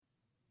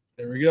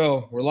There we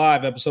go. We're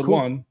live, episode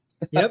 1.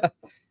 Yep.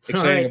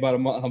 Exciting. About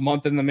a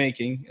month in the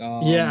making.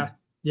 Yeah.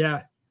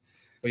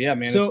 But yeah,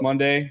 man, it's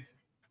Monday.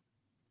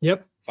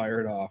 Yep.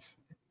 Fire it off.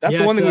 That's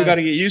the one thing we got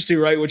to get used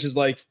to, right? Which is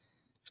like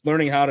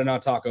learning how to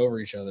not talk over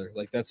each other.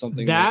 Like that's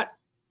something that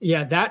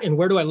and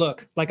where do I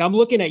look? Like I'm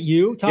looking at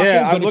you talking.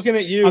 Yeah, I'm looking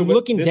at you. I'm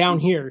looking down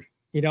here,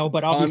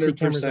 but obviously 100%.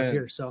 Cameras up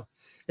here. So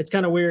it's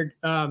kind of weird.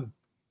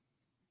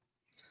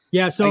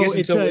 Yeah, so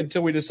it's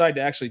until we decide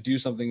to actually do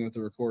something with the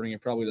recording,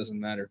 it probably doesn't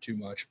matter too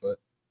much, but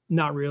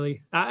not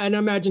really. And I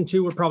imagine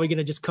too, we're probably going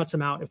to just cut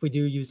some out if we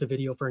do use the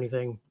video for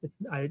anything.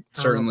 I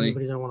certainly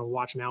nobody's going to want to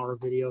watch an hour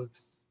of video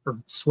or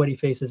sweaty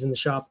faces in the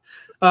shop.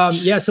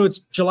 So it's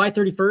July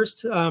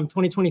 31st,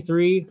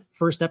 2023,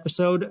 first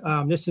episode.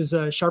 This is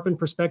a Sharpened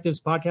Perspectives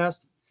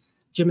podcast.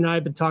 Jim and I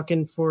have been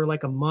talking for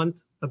like a month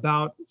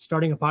about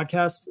starting a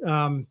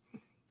podcast,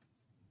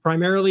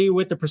 primarily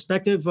with the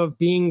perspective of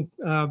being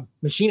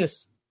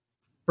machinists.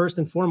 First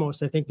and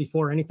foremost, I think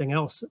before anything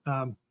else,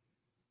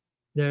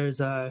 there's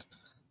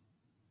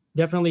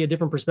definitely a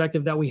different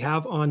perspective that we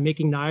have on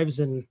making knives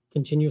and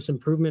continuous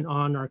improvement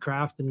on our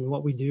craft and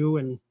what we do.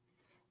 And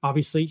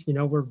obviously,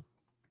 we're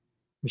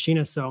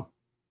machinists. So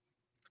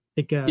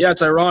I think,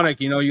 it's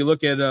ironic, you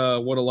look at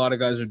what a lot of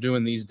guys are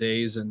doing these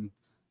days, and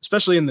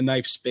especially in the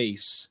knife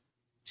space,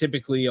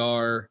 typically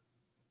I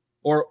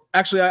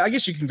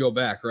guess you can go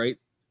back, right?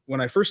 When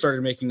I first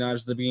started making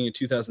knives at the beginning of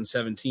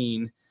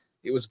 2017,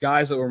 it was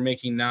guys that were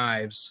making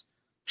knives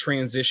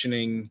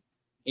transitioning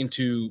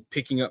into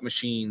picking up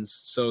machines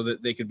so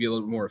that they could be a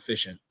little bit more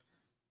efficient.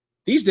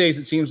 These days,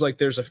 it seems like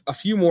there's a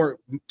few more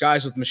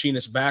guys with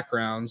machinist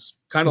backgrounds,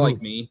 kind of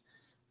like me,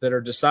 that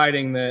are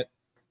deciding that,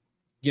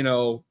 they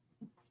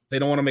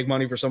don't want to make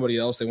money for somebody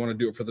else. They want to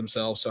do it for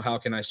themselves. So how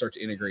can I start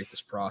to integrate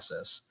this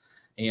process?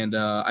 And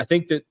I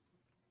think that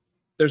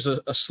there's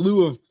a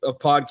slew of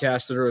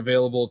podcasts that are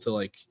available to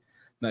like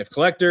knife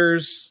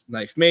collectors,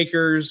 knife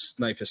makers,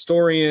 knife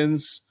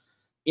historians,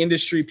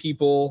 industry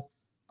people.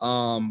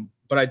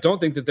 But I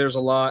don't think that there's a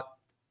lot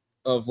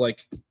of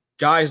like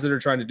guys that are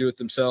trying to do it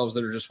themselves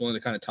that are just willing to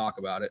kind of talk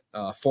about it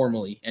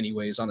formally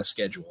anyways on a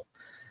schedule.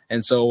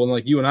 And so when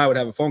like you and I would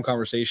have a phone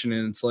conversation,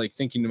 and it's like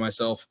thinking to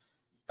myself,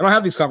 I don't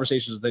have these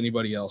conversations with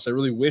anybody else. I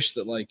really wish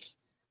that like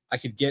I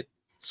could get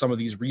some of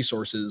these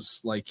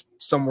resources like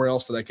somewhere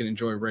else that I can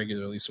enjoy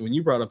regularly. So when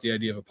you brought up the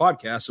idea of a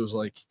podcast, it was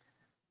like,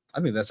 I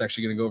think that's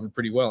actually going to go over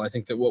pretty well. I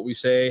think that what we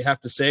have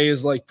to say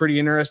is like pretty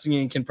interesting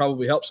and can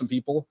probably help some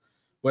people,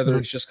 whether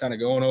it's just kind of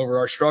going over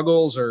our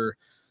struggles or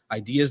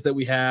ideas that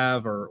we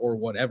have or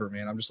whatever,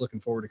 man. I'm just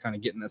looking forward to kind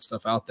of getting that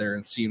stuff out there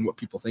and seeing what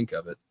people think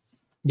of it.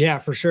 Yeah,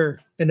 for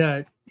sure. And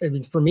I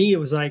mean, for me, it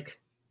was like,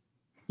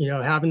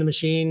 having the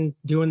machine,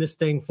 doing this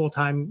thing full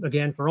time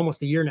again for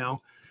almost a year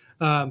now.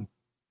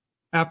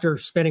 After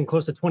spending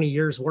close to 20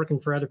 years working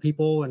for other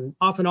people and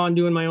off and on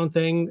doing my own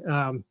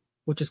thing,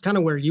 which is kind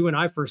of where you and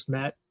I first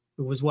met.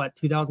 It was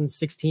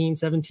 2016,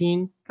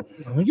 17? I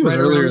think it was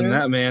earlier than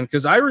that, man.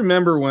 Because I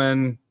remember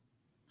when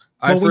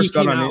I first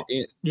got on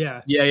it.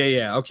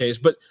 Yeah. Okay.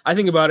 But I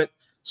think about it.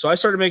 So I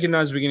started making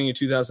knives at the beginning of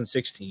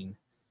 2016.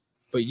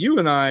 But you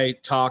and I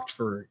talked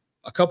for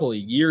a couple of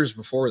years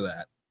before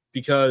that.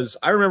 Because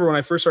I remember when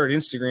I first started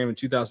Instagram in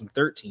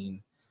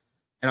 2013,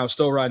 and I was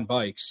still riding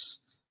bikes.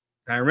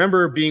 And I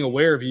remember being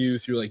aware of you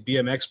through like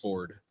BMX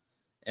board.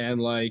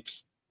 And like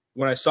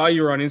when I saw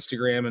you were on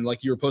Instagram and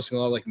like you were posting a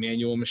lot of like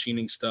manual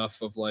machining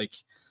stuff of like,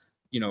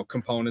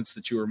 components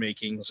that you were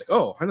making, I was like,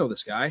 oh, I know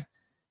this guy.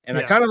 And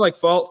I kind of like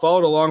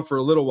followed along for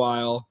a little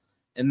while,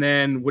 and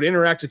then would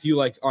interact with you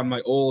like on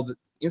my old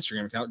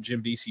Instagram account,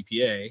 Jim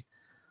BCPA,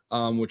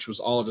 which was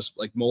all just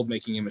like mold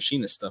making and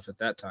machinist stuff at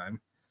that time.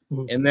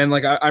 Mm-hmm. And then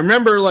like I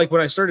remember like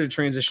when I started to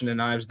transition to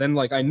knives, then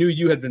like I knew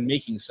you had been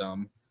making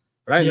some,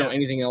 but I didn't know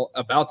anything else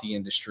about the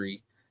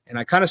industry. And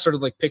I kind of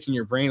started like picking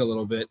your brain a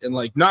little bit and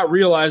like not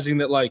realizing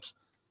that like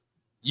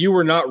you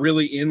were not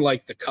really in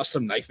like the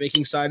custom knife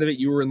making side of it.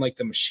 You were in like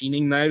the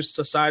machining knives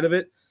side of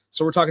it.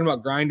 So we're talking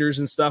about grinders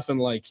and stuff. And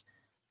like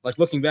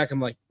looking back, I'm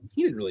like,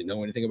 he didn't really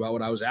know anything about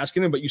what I was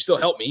asking him, but you still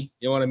helped me.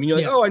 You know what I mean? You're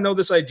like, oh, I know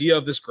this idea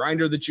of this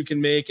grinder that you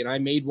can make. And I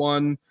made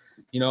one,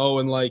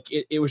 and like,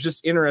 it was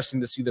just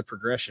interesting to see the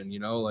progression,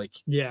 like,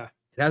 it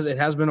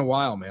has been a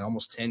while, man,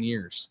 almost 10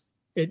 years.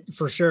 It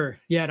for sure.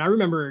 Yeah. And I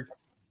remember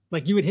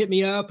like you would hit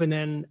me up and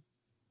then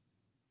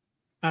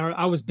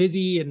I was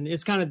busy, and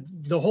it's kind of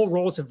the whole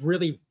roles have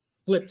really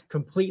flipped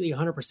completely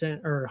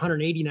 100% or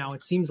 180 now.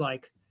 It seems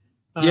like.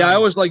 I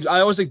always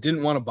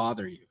didn't want to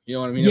bother you. You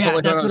know what I mean? Yeah,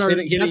 that's what I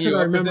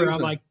remember. I'm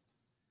like,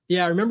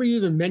 I remember you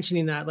even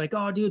mentioning that, like,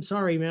 oh, dude,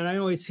 sorry, man. I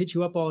always hit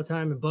you up all the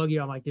time and bug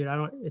you. I'm like, dude,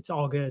 it's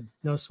all good.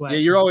 No sweat. Yeah,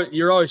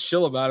 you're always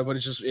chill about it, but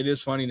it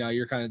is funny now.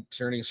 You're kind of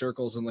turning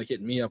circles and like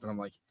hitting me up, and I'm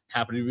like,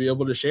 happy to be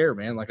able to share,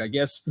 man. Like, I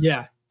guess,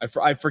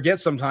 I forget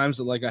sometimes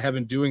that like I have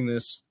been doing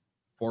this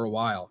for a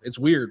while. It's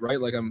weird, right?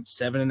 Like I'm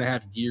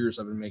 7.5 years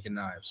I've been making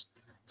knives.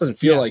 It doesn't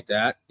feel like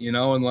that,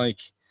 and like,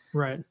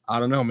 right. I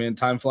don't know, man.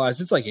 Time flies.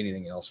 It's like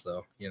anything else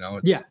though,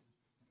 it's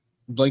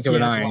blink of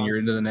an eye and you're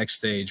into the next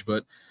stage.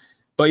 But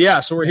yeah,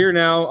 so we're here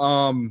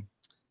now.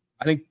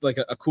 I think like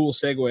a cool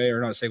segue,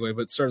 or not a segue,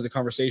 but started the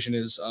conversation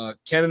is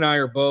Ken and I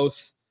are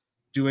both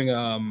doing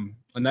a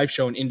knife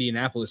show in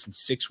Indianapolis in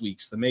 6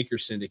 weeks, the Maker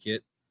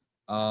Syndicate.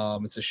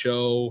 It's a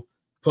show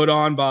put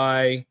on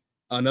by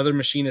another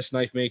machinist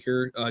knife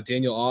maker,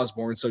 Daniel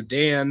Osborne. So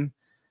Dan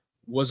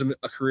was a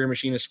career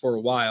machinist for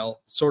a while,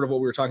 sort of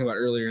what we were talking about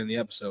earlier in the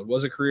episode,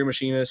 was a career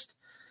machinist,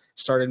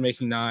 started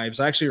making knives.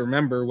 I actually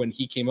remember when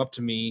he came up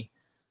to me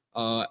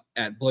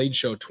at Blade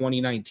Show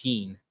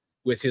 2019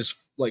 with his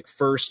like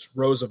first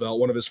Roosevelt,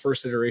 one of his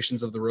first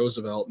iterations of the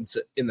Roosevelt, and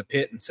in the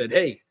pit, and said,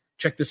 "Hey,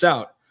 check this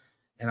out."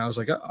 And I was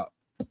like, "Oh,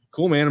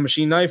 cool, man, a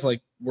machine knife,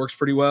 like works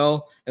pretty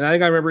well." And I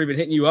think I remember even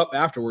hitting you up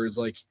afterwards,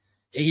 like,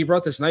 "Hey, he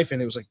brought this knife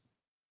in. It was like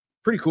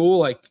pretty cool,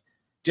 like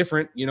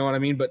different, you know what I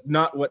mean? But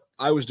not what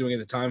I was doing at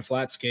the time,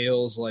 flat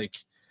scales, like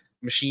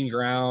machine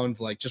ground,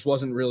 like just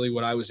wasn't really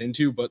what I was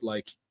into, but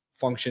like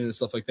function and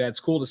stuff like that." It's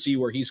cool to see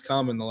where he's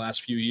come in the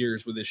last few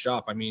years with his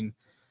shop. I mean,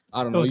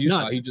 I don't know. You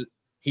nuts. saw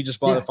he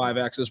just bought a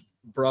 5-axis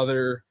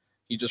brother.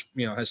 He just,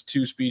 has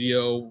 2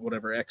 Speedio,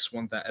 whatever,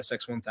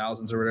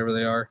 SX1000s or whatever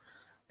they are.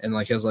 And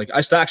like has like,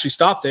 I actually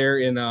stopped there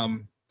in,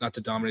 not to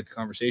dominate the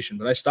conversation,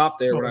 but I stopped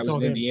there when I was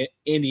in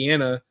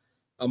Indiana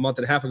a month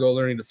and a half ago,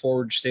 learning to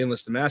forge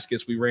stainless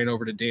Damascus. We ran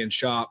over to Dan's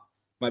shop.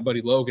 My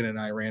buddy Logan and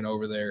I ran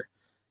over there,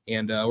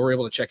 and we're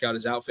able to check out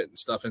his outfit and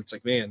stuff. And it's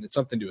like, man, it's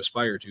something to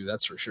aspire to.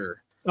 That's for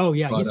sure. Oh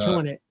yeah. But, he's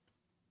killing it.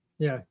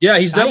 Yeah. Yeah.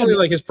 He's definitely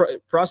like his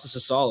process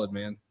is solid,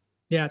 man.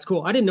 Yeah, it's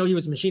cool. I didn't know he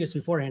was a machinist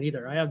beforehand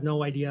either. I have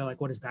no idea like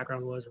what his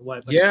background was or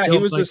what. But yeah, he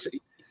was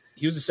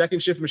he was a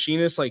second shift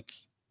machinist. Like,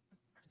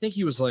 I think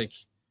he was like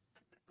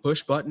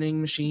push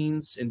buttoning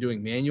machines and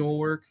doing manual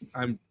work.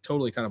 I'm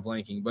totally kind of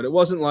blanking, but it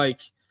wasn't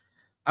like,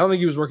 I don't think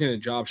he was working in a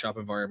job shop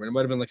environment. It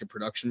might have been like a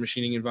production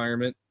machining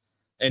environment.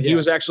 And he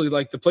was actually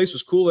like, the place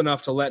was cool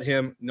enough to let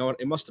him know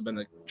it must have been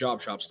a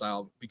job shop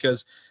style,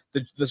 because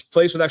this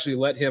place would actually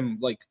let him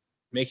like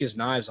make his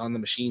knives on the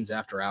machines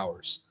after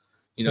hours,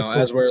 cool.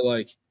 As where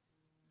like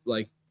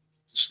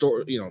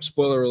store,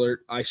 spoiler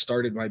alert, I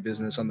started my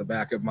business on the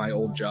back of my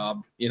old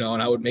job, and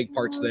I would make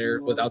parts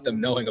there without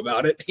them knowing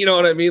about it. You know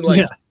what I mean?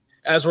 Like,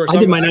 as where I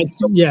did my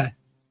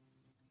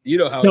you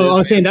know how. No, I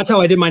was saying that's how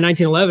I did my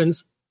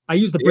 1911s. I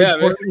used the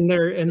Bridgeport in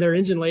their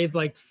engine lathe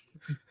like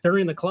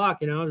during the clock.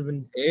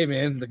 Hey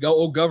man, the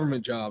old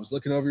government jobs,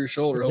 looking over your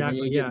shoulder, exactly, hoping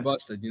you ain't getting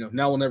busted.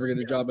 Now we'll never get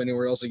a job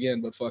anywhere else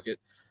again, but fuck it.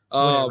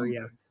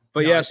 Whatever,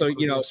 But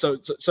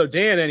so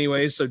Dan,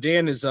 anyways, so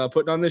Dan is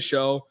putting on this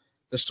show.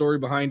 The story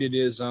behind it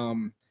is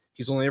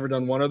he's only ever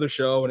done one other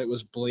show, and it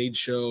was Blade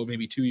Show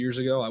maybe 2 years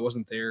ago. I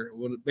wasn't there.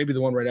 Maybe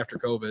the one right after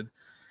COVID.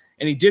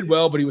 And he did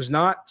well, but he was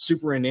not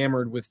super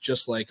enamored with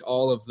just like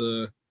all of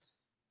the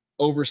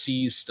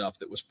overseas stuff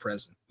that was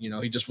present.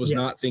 He just was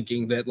not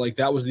thinking that like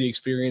that was the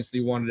experience that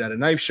he wanted at a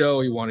knife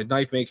show. He wanted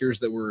knife makers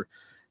that were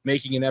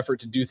making an effort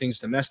to do things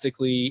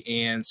domestically.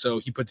 And so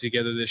he put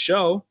together this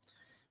show,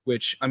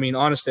 which, I mean,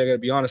 honestly, I got to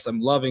be honest,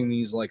 I'm loving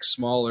these like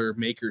smaller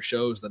maker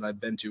shows that I've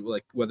been to,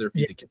 like whether it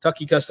be the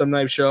Kentucky Custom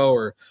Knife Show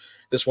or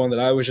this one that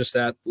I was just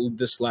at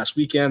this last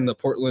weekend, the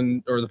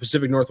Portland or the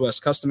Pacific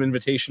Northwest Custom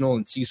Invitational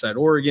in Seaside,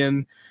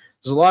 Oregon.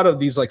 There's a lot of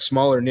these like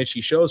smaller niche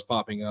shows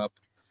popping up.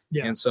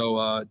 Yeah. And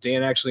so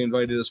Dan actually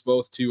invited us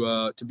both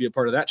to be a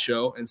part of that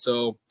show. And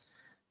so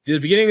the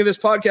beginning of this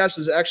podcast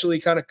is actually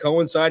kind of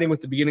coinciding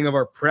with the beginning of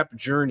our prep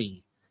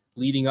journey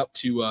leading up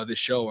to this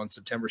show on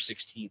September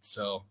 16th.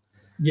 So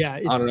yeah,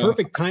 it's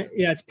perfect time.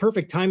 Yeah, it's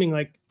perfect timing.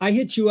 Like I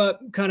hit you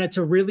up kind of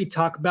to really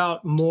talk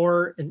about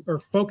more or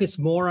focus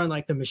more on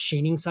like the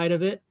machining side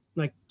of it,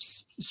 like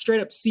straight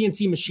up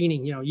CNC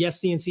machining, yes,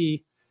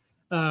 CNC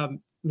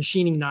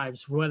machining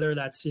knives, whether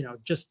that's,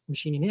 just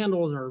machining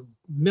handles or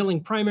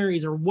milling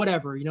primaries or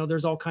whatever,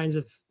 there's all kinds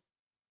of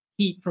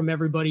heat from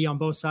everybody on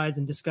both sides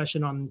and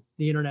discussion on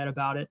the internet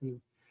about it.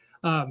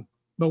 And,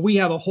 but we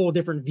have a whole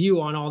different view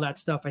on all that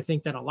stuff, I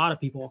think, than a lot of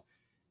people.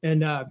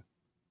 And,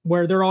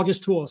 where they're all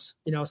just tools,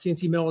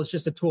 CNC mill is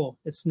just a tool.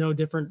 It's no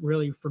different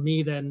really for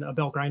me than a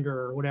belt grinder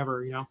or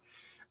whatever,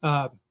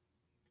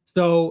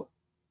 So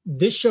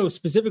this show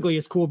specifically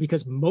is cool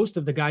because most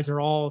of the guys are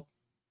all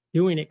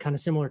doing it kind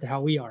of similar to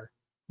how we are,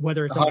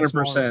 whether it's on a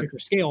smaller or bigger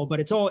scale, but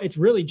it's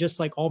really just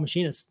like all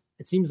machinists,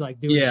 it seems like,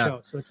 doing the show.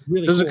 So it's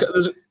really cool.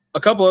 There's a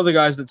couple other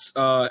guys that's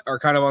are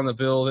kind of on the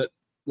bill that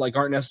like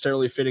aren't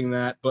necessarily fitting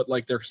that, but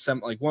like they're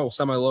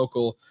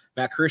semi-local.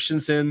 Matt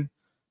Christensen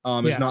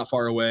is not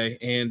far away,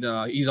 and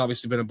he's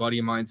obviously been a buddy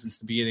of mine since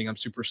the beginning. I'm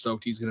super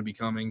stoked he's going to be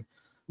coming.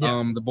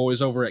 The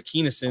boys over at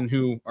Keennison,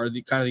 who are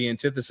the kind of the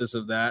antithesis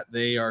of that,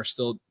 they are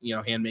still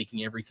hand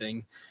making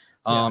everything.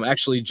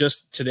 Actually,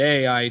 just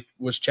today I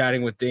was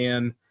chatting with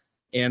Dan,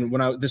 and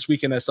this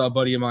weekend I saw a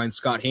buddy of mine,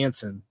 Scott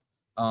Hansen,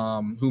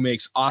 who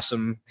makes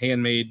awesome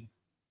handmade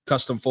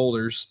custom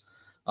folders.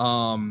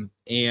 And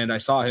I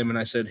saw him and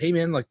I said, "Hey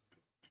man, like,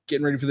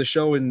 getting ready for the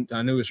show," and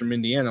I knew he was from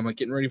Indiana. I'm like,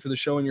 "Getting ready for the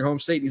show in your home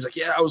state?" And he's like,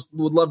 "Yeah,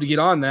 would love to get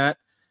on that."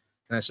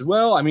 And I said,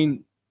 "Well, I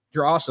mean,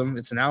 you're awesome.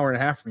 It's an hour and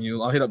a half from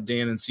you. I'll hit up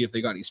Dan and see if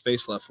they got any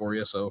space left for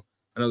you." So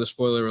another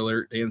spoiler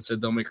alert, Dan said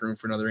they'll make room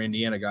for another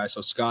Indiana guy.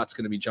 So Scott's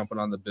going to be jumping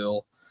on the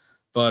bill.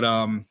 But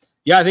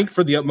yeah, I think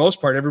for the most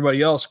part,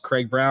 everybody else,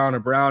 Craig Brown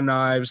of Brown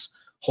Knives,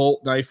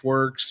 Holt Knife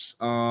Works,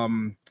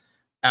 Alex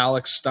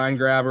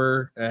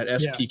Steingraber at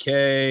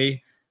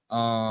SPK.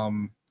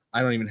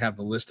 I don't even have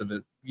the list of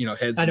it,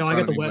 heads. I know I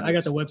got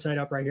the website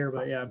up right here,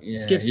 but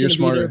Skip's you're gonna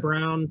be there, smarter.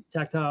 Brown,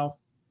 Tactile.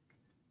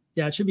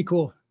 Yeah, it should be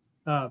cool.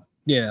 A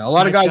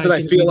lot of guys that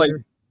I feel like,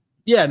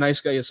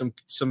 nice guy, some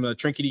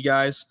trinkety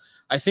guys.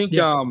 I think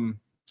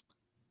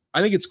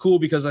I think it's cool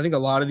because I think a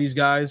lot of these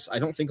guys, I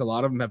don't think a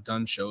lot of them have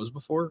done shows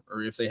before,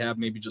 or if they have,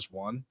 maybe just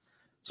one.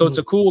 So it's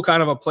a cool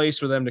kind of a place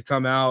for them to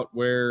come out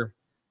where,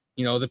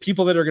 the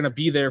people that are going to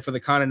be there for the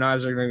kind of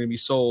knives that are going to be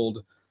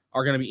sold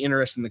are going to be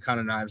interested in the kind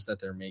of knives that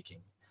they're making,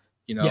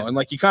 and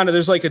like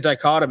there's like a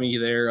dichotomy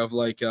there of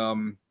like,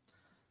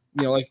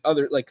 like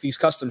other, like these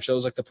custom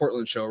shows, like the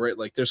Portland show, right?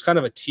 Like there's kind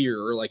of a tier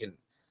or like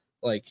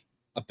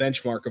a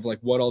benchmark of like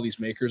what all these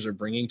makers are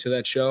bringing to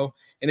that show.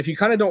 And if you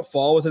kind of don't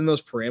fall within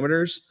those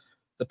parameters,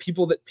 the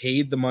people that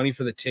paid the money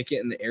for the ticket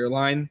and the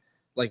airline,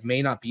 like,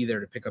 may not be there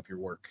to pick up your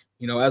work,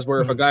 as where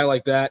if a guy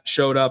like that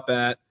showed up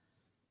at,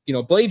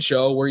 Blade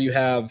Show, where you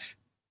have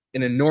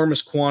an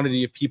enormous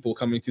quantity of people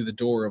coming through the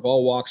door of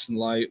all walks of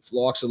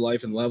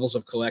life and levels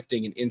of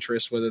collecting and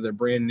interest, whether they're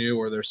brand new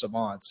or they're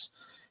savants,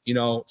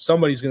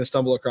 somebody's going to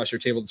stumble across your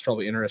table that's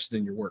probably interested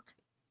in your work.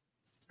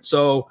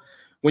 So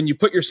when you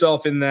put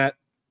yourself in that,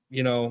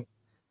 I don't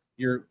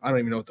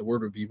even know what the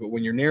word would be, but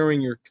when you're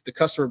narrowing the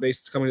customer base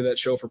that's coming to that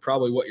show for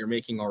probably what you're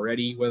making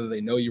already, whether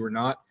they know you or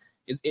not,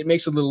 it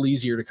makes it a little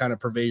easier to kind of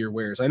purvey your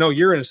wares. I know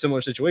you're in a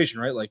similar situation,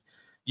 right? Like,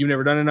 you've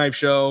never done a knife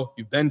show,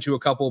 you've been to a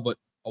couple, but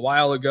a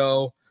while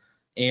ago.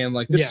 And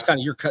like, this is kind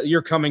of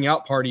your coming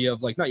out party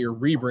of like, not your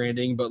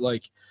rebranding, but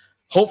like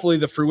hopefully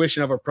the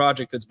fruition of a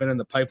project that's been in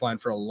the pipeline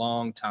for a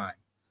long time.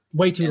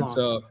 Way too long.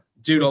 So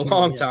dude, a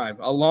long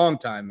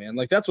time, man.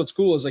 Like, that's what's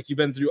cool is like, you've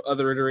been through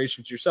other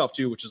iterations yourself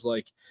too, which is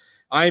like,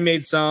 I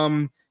made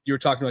some, you were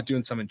talking about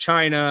doing some in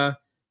China.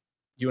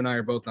 You and I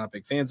are both not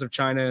big fans of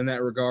China in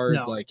that regard,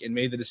 and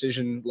made the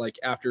decision, like,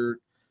 after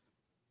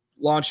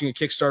launching a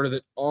Kickstarter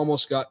that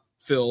almost got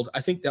filled.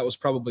 I think that was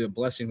probably a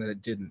blessing that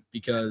it didn't,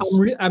 because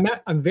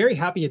I'm very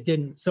happy it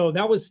didn't. So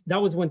that was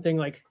one thing,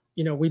 like,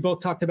 we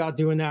both talked about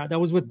doing that. That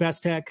was with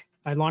Best Tech.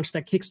 I launched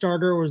that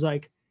Kickstarter, was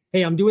like,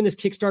 hey, I'm doing this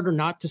Kickstarter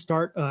not to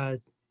start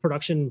a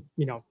production,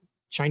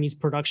 Chinese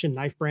production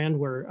knife brand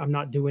where I'm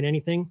not doing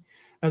anything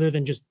other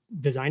than just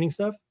designing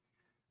stuff.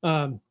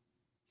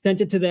 Sent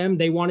it to them.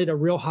 They wanted a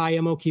real high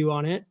MOQ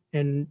on it,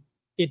 and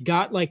it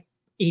got like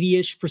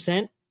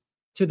 80-ish%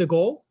 to the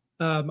goal.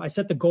 I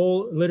set the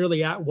goal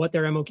literally at what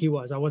their MOQ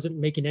was. I wasn't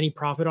making any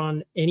profit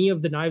on any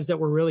of the knives that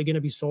were really going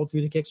to be sold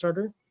through the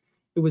Kickstarter.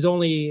 It was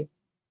only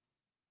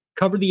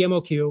cover the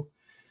MOQ,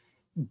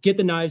 get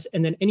the knives,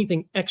 and then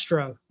anything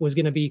extra was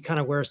going to be kind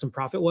of where some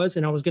profit was,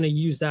 and I was going to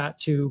use that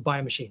to buy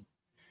a machine.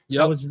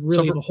 That was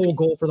really the whole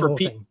goal for the whole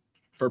thing.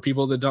 For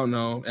people that don't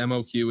know,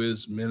 MOQ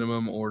is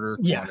minimum order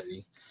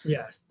quantity.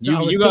 Yeah.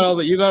 So you got all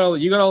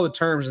the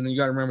terms, and then you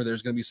got to remember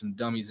there's going to be some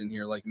dummies in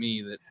here like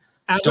me that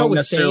don't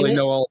necessarily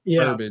know all the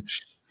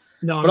verbiage.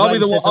 No, but I'll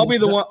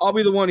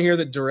be the one here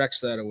that directs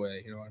that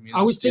away. You know what I mean?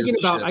 I was thinking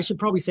about, I should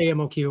probably say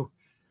MOQ.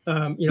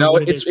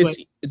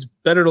 It's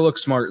better to look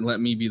smart and let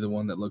me be the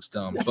one that looks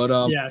dumb. But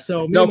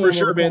so for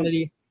sure,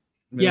 quantity.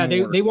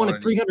 They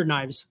wanted 300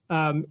 knives,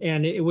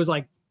 and it was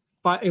like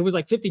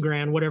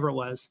 $50,000, whatever it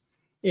was.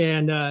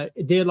 And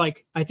it did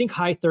like, I think,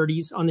 high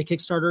 30s on the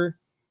Kickstarter.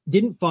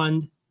 Didn't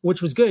fund,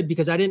 which was good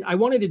because I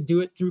wanted to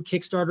do it through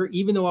Kickstarter,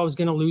 even though I was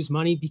going to lose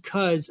money,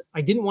 because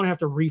I didn't want to have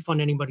to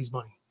refund anybody's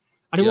money.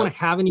 I didn't want to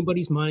have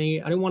anybody's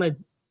money. I didn't want to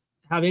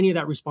have any of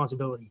that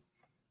responsibility.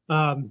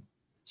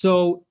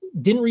 So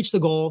didn't reach the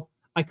goal.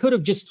 I could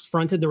have just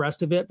fronted the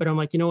rest of it, but I'm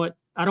like, you know what?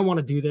 I don't want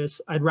to do this.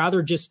 I'd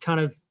rather just kind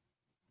of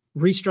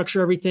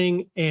restructure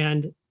everything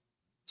and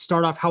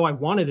start off how I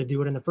wanted to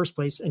do it in the first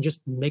place and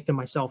just make them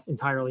myself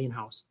entirely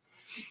in-house.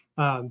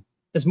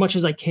 As much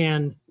as I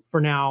can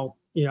for now.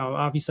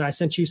 Obviously I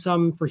sent you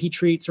some for heat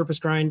treat, surface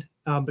grind,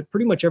 but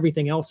pretty much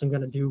everything else I'm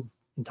going to do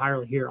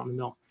entirely here on the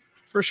mill.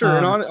 For sure.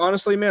 And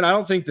honestly, man, I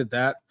don't think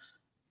that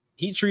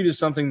heat treat is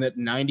something that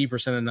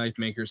 90% of knife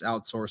makers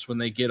outsource when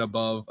they get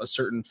above a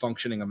certain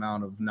functioning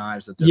amount of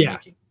knives that they're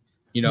making.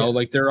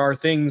 Like, there are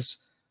things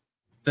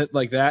that,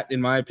 like, that, in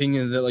my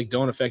opinion, that like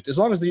don't affect, as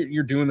long as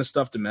you're doing the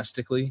stuff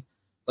domestically.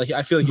 Like,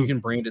 I feel like you can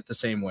brand it the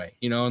same way,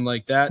 and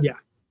like that. Yeah.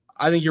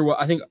 I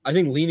think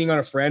leaning on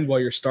a friend while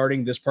you're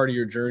starting this part of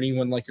your journey,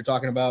 when like you're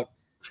talking about,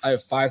 I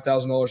have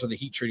 $5,000 of the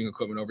heat treating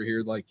equipment over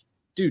here. Like,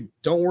 dude,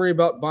 don't worry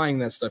about buying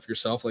that stuff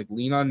yourself. Like,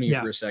 lean on me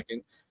for a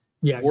second.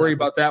 Yeah. Worry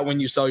about that when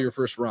you sell your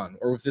first run,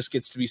 or if this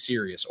gets to be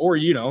serious, or,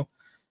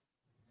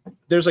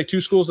 there's like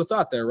two schools of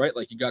thought there, right?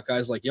 Like, you got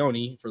guys like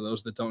Yoni, for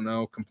those that don't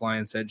know,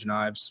 Compliance Edge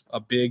Knives, a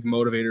big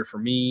motivator for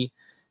me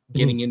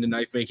getting into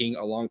knife making,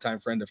 a longtime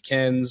friend of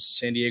Ken's,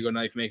 San Diego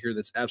knife maker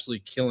that's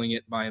absolutely killing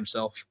it by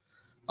himself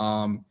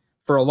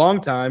for a long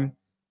time,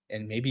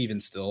 and maybe even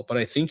still, but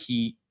I think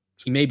he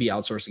may be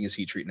outsourcing his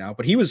heat treat now,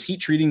 but he was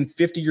heat treating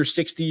 50 or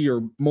 60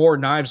 or more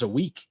knives a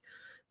week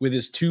with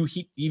his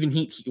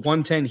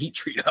 110 heat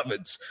treat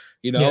ovens.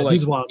 You know, Yeah, like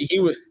he's wild.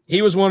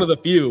 he was one of the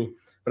few.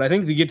 But I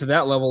think to get to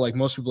that level, like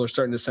most people are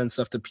starting to send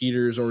stuff to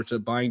Peters or to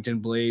Byington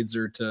Blades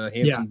or to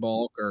Hanson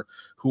Bulk or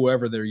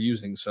whoever they're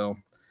using. So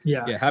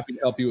Yeah. Happy to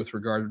help you with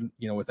regard,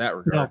 with that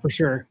regard. No, for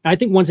sure. I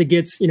think once it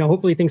gets,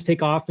 hopefully things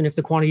take off, and if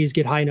the quantities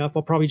get high enough,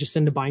 I'll probably just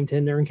send to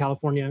Byington. They're in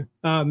California.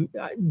 I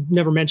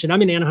never mentioned,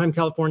 I'm in Anaheim,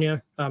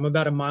 California. I'm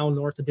about a mile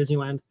north of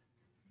Disneyland.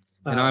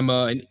 And I'm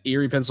in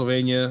Erie,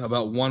 Pennsylvania,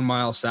 about 1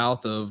 mile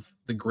south of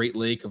the Great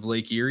Lake of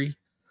Lake Erie.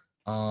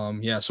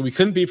 So we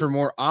couldn't be for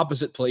more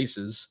opposite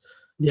places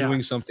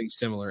doing something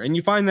similar. And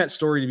you find that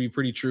story to be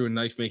pretty true in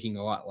knife making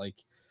a lot. Like,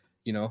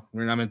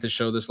 when I'm at this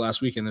show this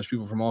last weekend, there's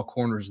people from all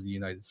corners of the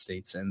United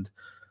States. And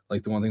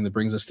like the one thing that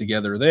brings us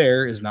together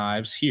there is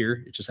knives.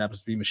 Here, it just happens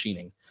to be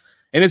machining.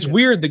 And it's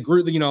weird, the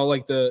group,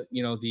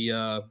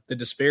 the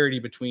disparity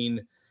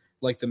between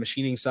like the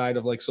machining side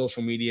of like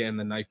social media and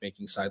the knife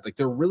making side. Like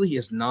there really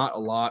is not a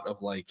lot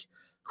of like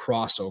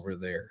crossover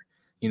there,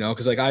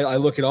 because like I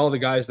look at all the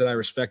guys that I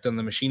respect on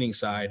the machining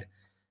side,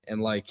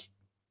 and like,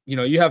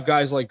 you have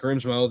guys like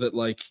Grimsmo that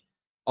like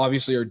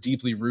obviously are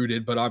deeply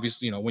rooted, but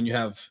obviously, when you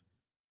have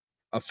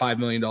a $5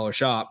 million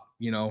shop,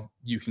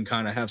 you can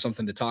kind of have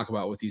something to talk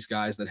about with these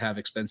guys that have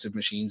expensive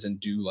machines and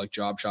do like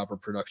job shop or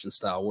production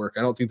style work.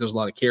 I don't think there's a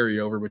lot of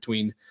carryover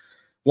between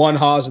one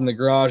Haas in the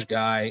garage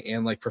guy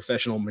and like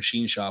professional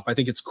machine shop. I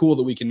think it's cool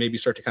that we can maybe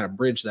start to kind of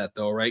bridge that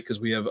though, right? Because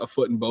we have a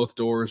foot in both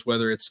doors,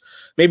 whether it's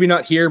maybe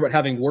not here, but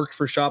having worked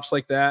for shops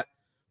like that,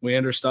 we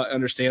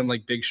understand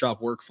like big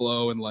shop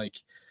workflow and like,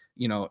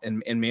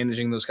 and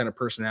managing those kind of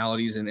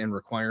personalities and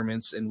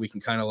requirements. And we can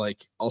kind of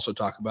like also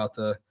talk about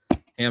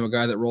hey, I'm a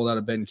guy that rolled out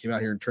of bed and came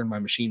out here and turned my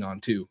machine on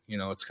too.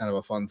 It's kind of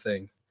a fun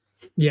thing.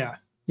 Yeah.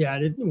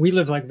 Yeah. We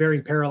live like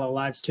very parallel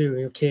lives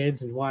too,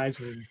 kids and wives,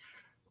 and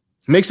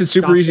makes it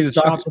super easy to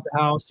talk shops at the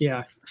house.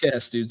 Yeah.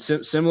 Yes, dude.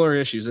 Similar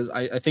issues. As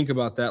I think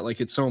about that.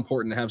 Like it's so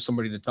important to have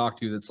somebody to talk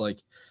to that's like,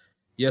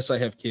 yes, I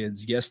have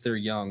kids. Yes, they're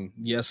young.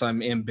 Yes,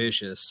 I'm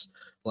ambitious.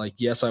 Like,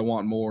 yes, I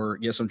want more.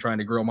 Yes, I'm trying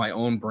to grow my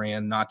own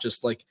brand, not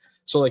just like,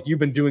 so like you've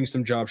been doing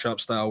some job shop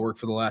style work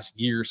for the last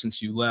year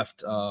since you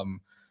left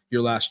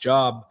your last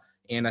job.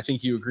 And I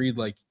think you agreed,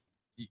 like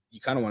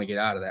you kind of want to get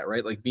out of that,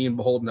 right? Like being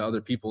beholden to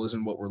other people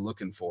isn't what we're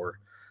looking for.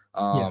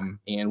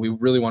 And we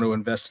really want to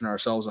invest in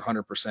ourselves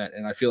 100%.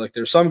 And I feel like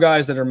there's some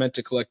guys that are meant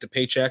to collect a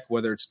paycheck,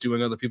 whether it's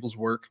doing other people's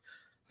work.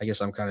 I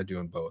guess I'm kind of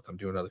doing both. I'm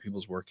doing other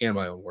people's work and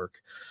my own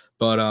work,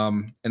 but,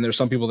 and there's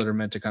some people that are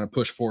meant to kind of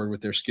push forward with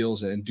their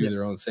skills and do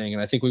their own thing.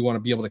 And I think we want to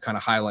be able to kind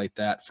of highlight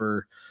that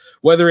for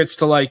whether it's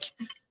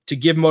to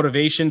give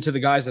motivation to the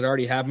guys that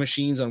already have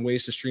machines on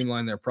ways to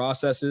streamline their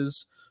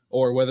processes,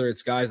 or whether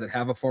it's guys that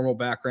have a formal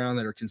background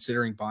that are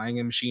considering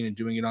buying a machine and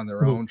doing it on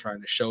their own, trying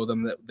to show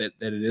them that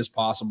it is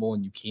possible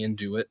and you can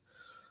do it.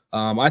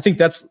 I think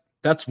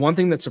that's one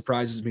thing that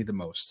surprises me the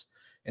most.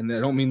 And I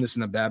don't mean this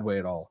in a bad way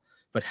at all,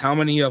 but how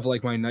many of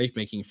like my knife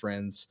making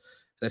friends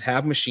that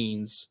have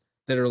machines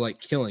that are like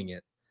killing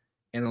it.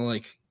 And I'm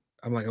like,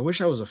 I wish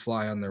I was a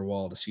fly on their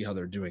wall to see how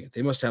they're doing it.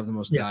 They must have the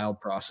most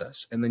dialed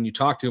process. And then you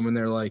talk to them and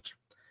they're like,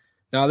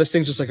 no, this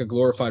thing's just like a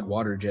glorified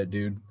water jet,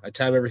 dude. I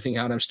tab everything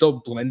out. I'm still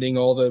blending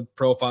all the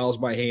profiles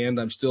by hand.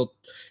 I'm still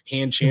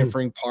hand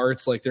chamfering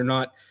parts. Like they're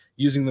not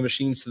using the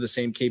machines to the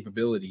same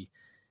capability.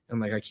 And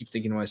like, I keep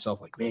thinking to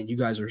myself, like, man, you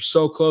guys are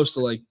so close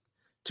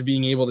to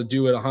being able to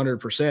do it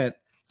 100%.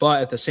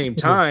 But at the same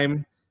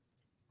time,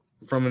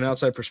 from an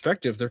outside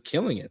perspective, they're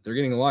killing it. They're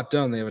getting a lot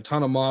done. They have a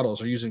ton of models.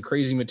 They're using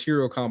crazy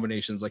material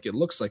combinations. Like it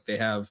looks like they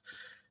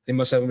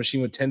must have a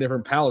machine with 10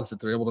 different pallets that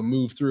they're able to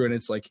move through. And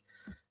it's like,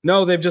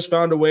 no, they've just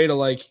found a way to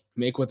like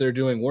make what they're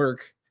doing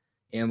work.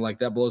 And like,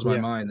 that blows my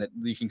mind that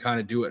you can kind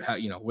of do it how,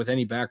 with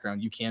any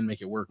background, you can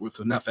make it work with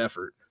enough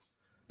effort.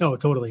 Oh,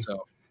 totally.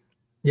 So,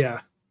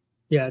 yeah.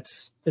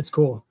 It's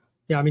cool.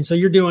 Yeah. I mean, so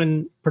you're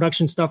doing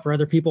production stuff for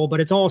other people,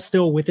 but it's all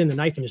still within the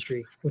knife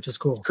industry, which is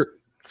cool.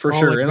 For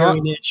sure. Like and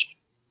very niche.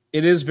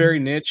 It is very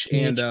niche.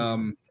 And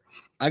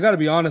I got to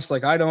be honest,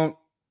 like I don't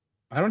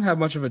have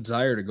much of a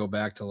desire to go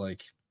back to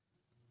like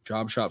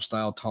job shop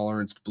style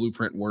tolerance,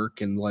 blueprint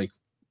work. And like,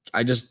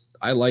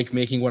 I like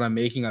making what I'm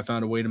making. I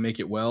found a way to make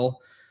it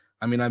well.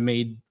 I mean, I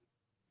made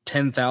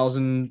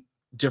 10,000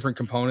 different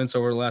components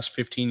over the last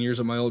 15 years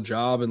of my old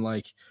job. And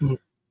like,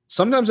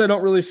 sometimes I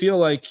don't really feel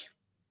like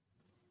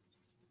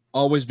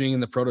always being in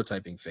the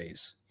prototyping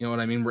phase. You know what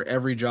I mean? Where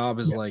every job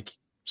is like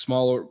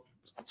small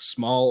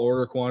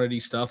order quantity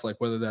stuff, like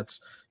whether that's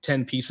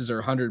 10 pieces or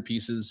 100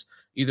 pieces,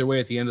 either way,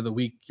 at the end of the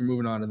week, you're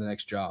moving on to the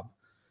next job.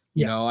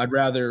 You know, I'd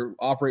rather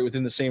operate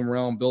within the same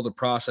realm, build a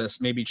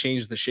process, maybe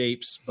change the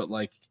shapes, but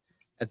like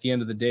at the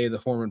end of the day, the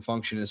form and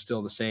function is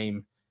still the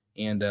same.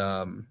 And,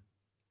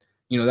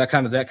 that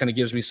kind of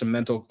gives me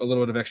a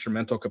little bit of extra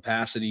mental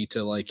capacity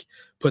to like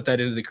put that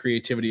into the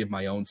creativity of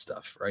my own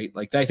stuff. Right.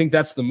 Like, I think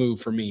that's the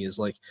move for me is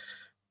like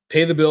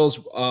pay the bills,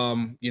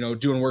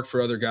 doing work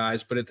for other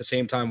guys, but at the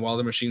same time, while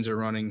the machines are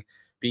running,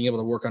 being able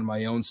to work on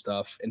my own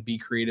stuff and be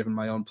creative in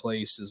my own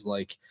place is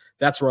like,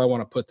 that's where I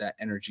want to put that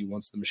energy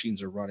once the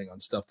machines are running on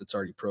stuff that's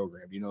already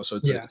programmed, so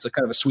it's a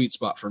kind of a sweet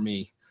spot for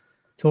me.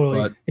 Totally.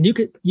 But And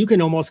you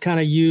can almost kind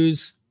of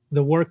use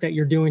the work that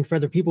you're doing for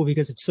other people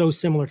because it's so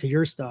similar to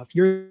your stuff.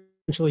 You're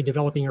essentially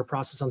developing your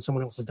process on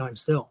someone else's dime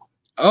still.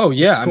 oh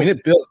yeah, Cool. I mean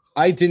it built.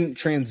 I didn't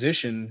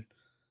transition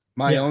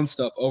my Yeah. own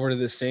stuff over to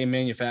the same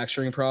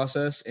manufacturing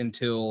process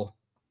until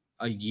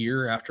a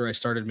year after I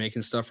started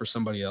making stuff for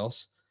somebody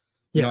else.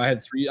 You know, I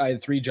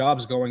had three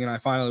jobs going, and I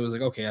finally was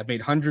like, okay, I've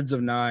made hundreds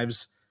of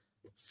knives.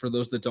 For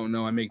those that don't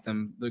know, I make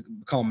them,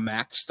 call them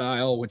Mac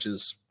style, which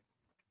is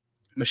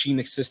machine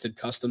assisted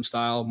custom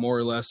style, more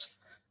or less.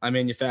 I'm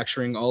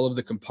manufacturing all of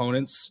the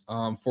components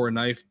for a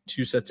knife,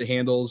 2 sets of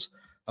handles,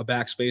 a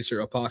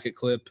backspacer, a pocket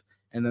clip,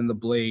 and then the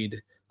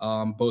blade,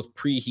 both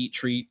pre-heat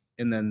treat,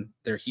 and then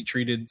they're heat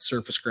treated,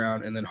 surface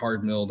ground, and then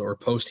hard milled or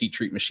post heat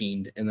treat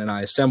machined. And then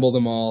I assemble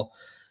them all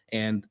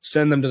and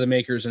send them to the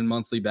makers in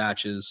monthly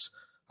batches.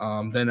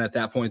 Then at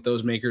that point,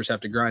 those makers have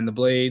to grind the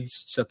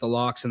blades, set the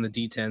locks and the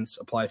detents,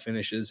 apply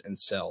finishes, and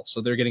sell. So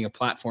they're getting a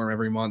platform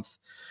every month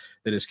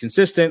that is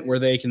consistent where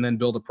they can then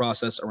build a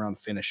process around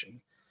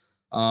finishing.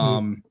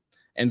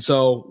 And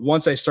so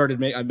once I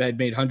started, I had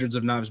made hundreds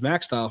of knives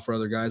Mac style for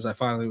other guys. I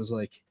finally was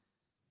like,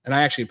 and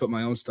I actually put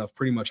my own stuff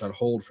pretty much on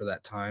hold for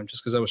that time,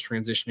 just because I was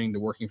transitioning to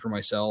working for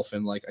myself.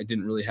 And like, I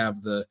didn't really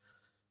have the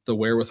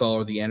wherewithal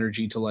or the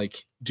energy to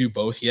like do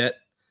both yet.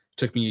 It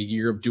took me a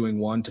year of doing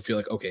one to feel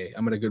like, okay,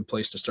 I'm in a good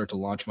place to start to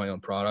launch my own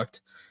product.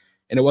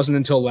 And it wasn't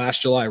until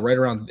last July, right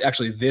around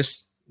actually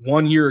this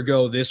 1 year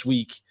ago, this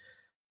week,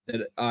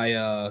 that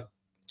I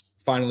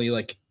finally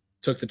like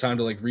took the time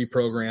to like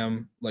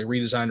redesign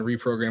and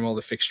reprogram all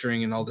the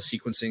fixturing and all the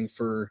sequencing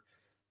for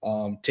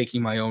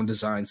taking my own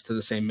designs to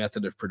the same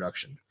method of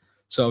production.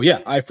 So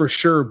yeah, I for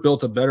sure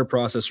built a better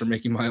process for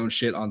making my own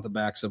shit on the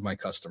backs of my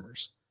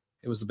customers.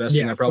 It was the best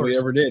thing I probably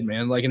ever did,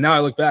 man. Like, and now I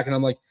look back and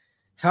I'm like,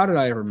 how did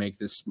I ever make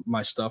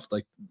my stuff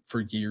like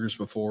for years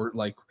before,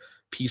 like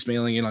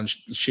piecemealing it on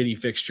shitty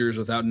fixtures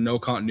without no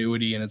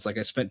continuity? And it's like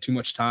I spent too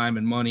much time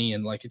and money,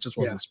 and like it just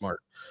wasn't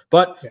smart.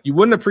 But you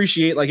wouldn't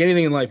appreciate, like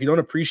anything in life, you don't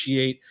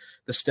appreciate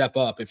the step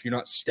up if you're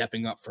not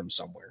stepping up from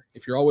somewhere.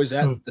 If you're always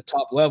at the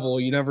top level,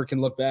 you never can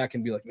look back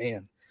and be like,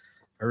 man,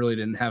 I really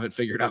didn't have it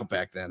figured out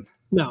back then.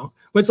 No,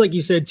 but it's like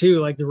you said too,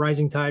 like the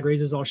rising tide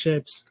raises all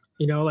ships.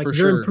 You know, like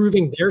you're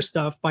improving their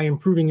stuff by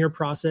improving your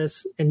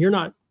process, and you're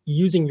not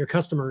using your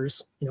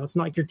customers. You know, it's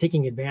not like you're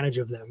taking advantage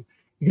of them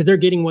because they're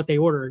getting what they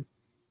ordered,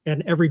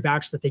 and every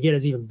batch that they get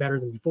is even better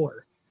than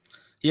before.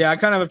 Yeah, I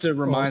kind of have to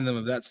remind them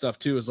of that stuff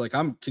too. Is like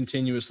I'm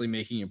continuously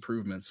making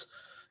improvements,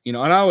 you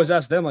know, and I always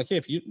ask them like, hey,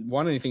 if you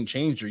want anything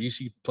changed or you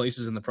see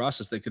places in the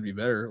process that could be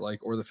better, like,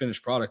 or the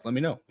finished product, let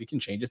me know. We can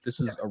change it. This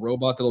is a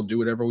robot that'll do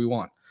whatever we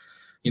want.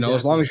 You know,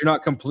 as long as you're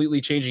not completely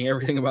changing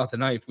everything about the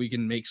knife, we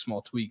can make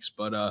small tweaks.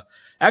 But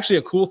actually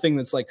a cool thing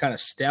that's like kind of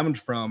stemmed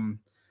from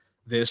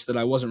this that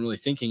I wasn't really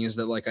thinking is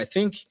that like, I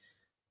think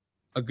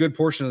a good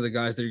portion of the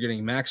guys that are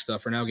getting Mac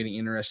stuff are now getting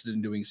interested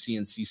in doing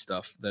CNC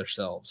stuff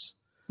themselves.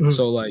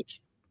 So like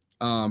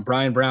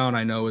Brian Brown,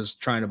 I know, is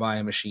trying to buy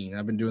a machine.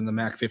 I've been doing the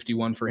Mac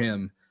 51 for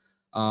him.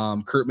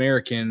 Kurt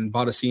American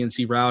bought a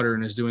CNC router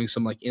and is doing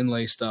some like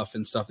inlay stuff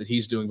and stuff that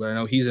he's doing, but I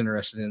know he's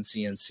interested in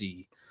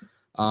CNC.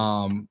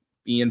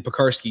 Ian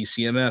Pekarsky,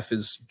 CMF,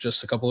 is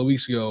just a couple of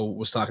weeks ago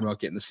was talking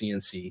about getting a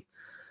CNC.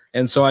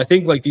 And so I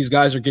think like these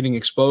guys are getting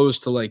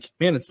exposed to like,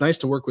 man, it's nice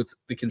to work with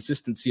the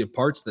consistency of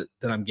parts that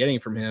I'm getting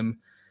from him.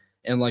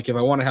 And like, if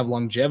I want to have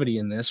longevity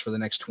in this for the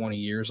next 20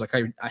 years, like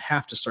I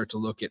have to start to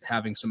look at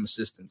having some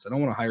assistance. I don't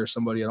want to hire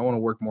somebody. I don't want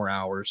to work more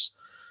hours.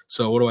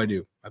 So what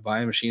do? I buy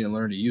a machine and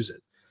learn to use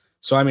it.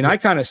 So, I mean, I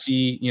kind of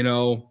see, you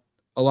know,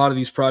 a lot of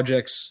these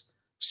projects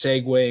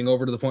segueing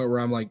over to the point where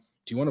I'm like,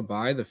 do you want to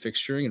buy the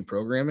fixturing and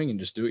programming and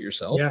just do it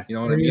yourself? Yeah, you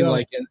know what I mean?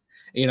 Like, and,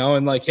 you know,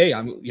 and like, hey,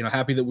 I'm, you know,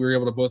 happy that we were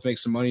able to both make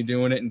some money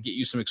doing it and get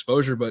you some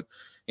exposure, but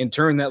in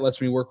turn, that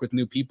lets me work with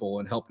new people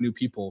and help new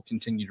people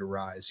continue to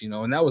rise, you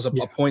know? And that was a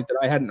point that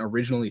I hadn't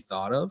originally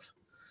thought of,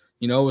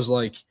 you know, it was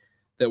like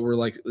that we're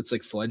like, it's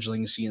like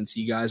fledgling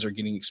CNC guys are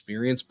getting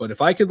experience. But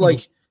if I could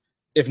like,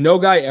 if no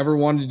guy ever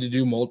wanted to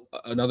do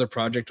another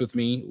project with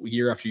me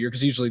year after year,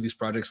 because usually these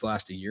projects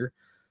last a year,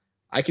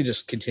 I could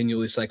just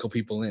continually cycle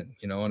people in,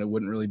 you know, and it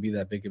wouldn't really be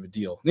that big of a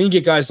deal. And then you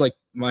get guys like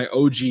my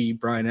OG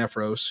Brian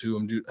Efros,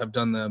 who have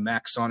done the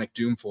Mac Sonic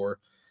Doom for.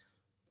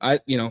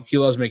 You know, he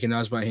loves making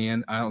knives by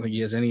hand. I don't think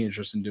he has any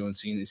interest in doing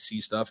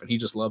CNC stuff, and he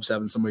just loves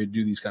having somebody to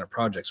do these kind of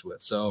projects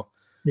with. So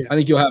I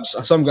think you'll have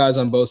some guys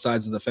on both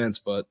sides of the fence,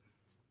 but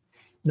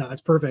no,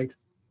 it's perfect.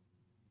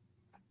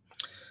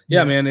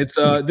 Yeah, man, it's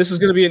this is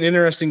going to be an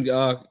interesting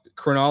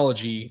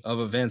chronology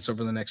of events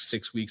over the next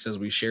 6 weeks as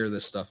we share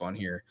this stuff on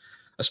here.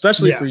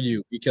 Especially for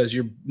you, because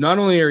you're not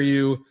only are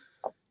you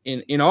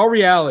in all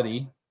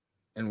reality,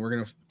 and we're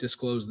going to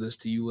disclose this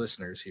to you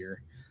listeners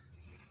here.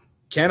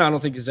 Ken, I don't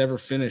think has ever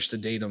finished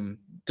done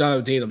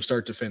a datum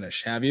start to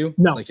finish. Have you?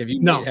 No. Like, have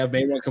you have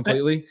made one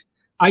completely?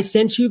 I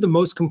sent you the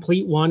most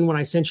complete one when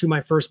I sent you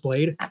my first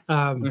blade.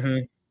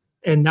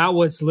 And that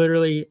was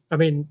literally, I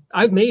mean,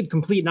 I've made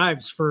complete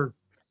knives for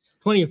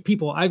plenty of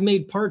people. I've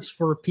made parts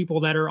for people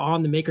that are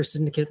on the Maker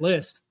Syndicate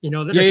list, you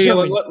know, that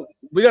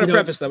we got to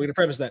preface that. We got to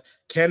preface that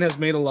Ken has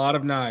made a lot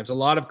of knives, a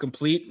lot of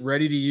complete,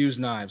 ready to use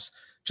knives,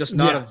 just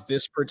not of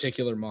this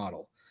particular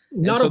model.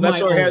 Not so of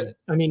that's my where own.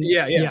 I mean,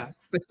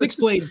 fixed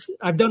blades.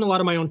 I've done a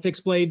lot of my own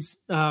fixed blades,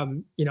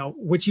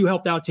 which you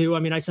helped out too. I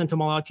mean, I sent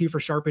them all out to you for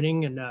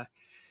sharpening. And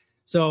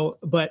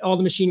but all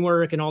the machine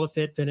work and all the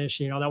fit finish,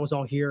 that was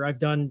all here. I've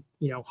done,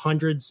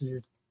 hundreds,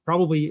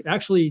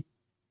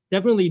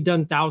 definitely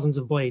done thousands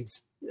of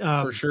blades.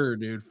 For sure,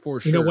 dude. For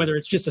sure. Whether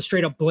it's just a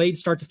straight up blade,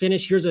 start to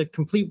finish, here's a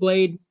complete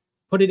blade,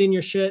 put it in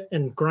your shit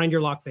and grind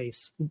your lock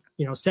face,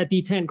 set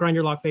detent, grind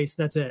your lock face.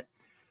 That's it.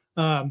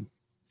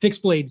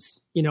 Fixed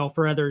blades,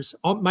 for others.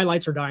 My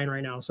lights are dying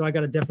right now, so I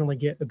got to definitely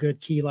get a good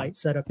key light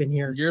set up in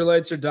here. Your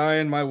lights are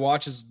dying. My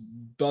watch is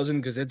buzzing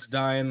because it's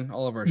dying.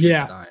 All of our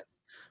shit's dying.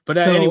 But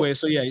anyway,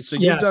 so you've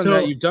done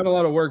that. You've done a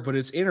lot of work, but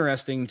it's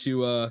interesting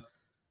to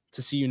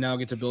see you now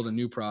get to build a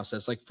new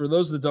process. Like for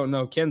those that don't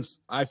know,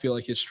 Ken's, I feel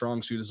like his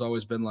strong suit has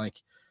always been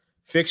like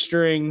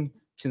fixturing,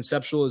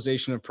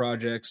 conceptualization of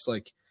projects,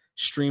 like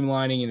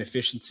streamlining and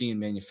efficiency in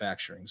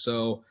manufacturing.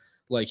 So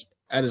like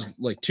at his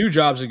 2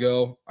 jobs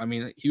ago, I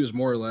mean, he was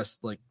more or less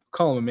like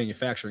call him a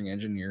manufacturing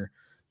engineer,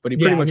 but he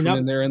pretty much went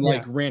in there and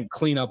ran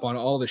cleanup on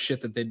all the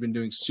shit that they'd been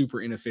doing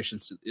super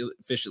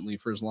efficiently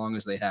for as long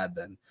as they had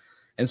been.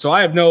 And so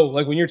I have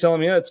when you're telling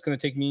me it's going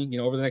to take me,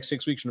 over the next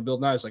 6 weeks to build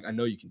knives, like I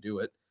know you can do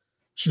it.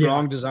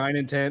 Strong design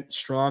intent,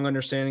 strong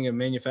understanding of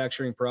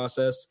manufacturing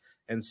process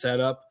and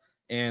setup,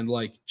 and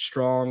like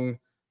strong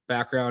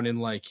background in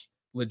like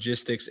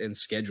logistics and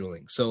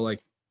scheduling. So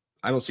like,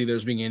 I don't see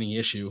there's being any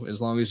issue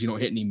as long as you don't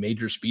hit any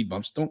major speed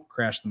bumps. Don't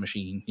crash the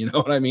machine. You know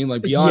what I mean?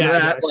 Like beyond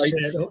that,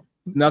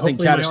 nothing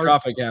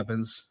catastrophic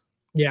happens.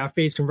 Yeah,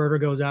 phase converter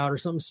goes out or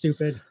something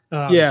stupid.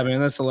 Man,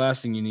 that's the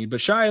last thing you need. But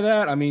shy of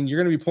that, I mean,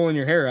 you're going to be pulling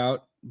your hair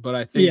out. But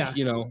I think,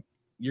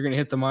 you're going to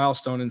hit the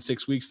milestone in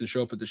 6 weeks to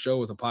show up at the show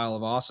with a pile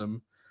of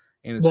awesome.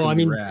 And it's going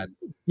to be rad.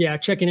 Yeah,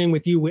 checking in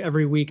with you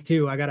every week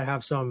too. I got to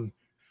have some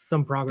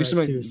progress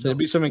too. So. There'll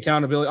be some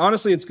accountability.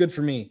 Honestly, it's good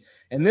for me.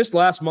 And this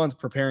last month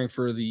preparing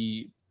for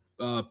the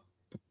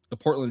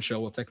Portland show,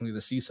 well, technically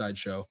the Seaside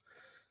show,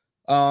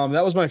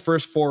 that was my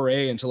first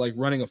foray into like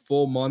running a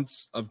full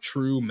month of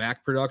true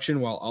Mac production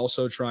while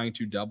also trying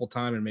to double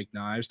time and make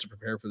knives to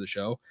prepare for the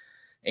show.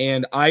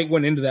 And I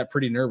went into that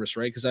pretty nervous,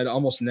 right? Because I'd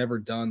almost never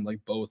done like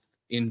both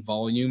in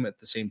volume at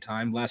the same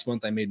time. Last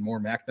month, I made more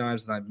Mac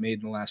knives than I've made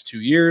in the last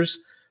 2 years.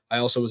 I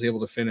also was able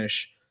to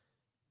finish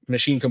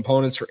machine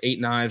components for 8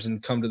 knives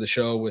and come to the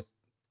show with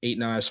 8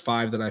 knives,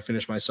 5 that I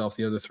finished myself.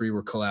 The other 3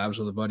 were collabs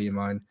with a buddy of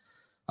mine.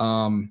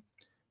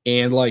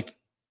 And like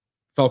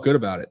felt good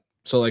about it.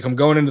 So like I'm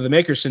going into the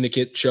Maker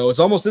Syndicate show.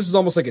 This is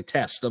almost like a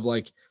test of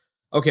like,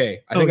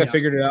 okay, I think I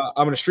figured it out.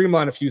 I'm going to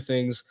streamline a few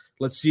things.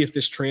 Let's see if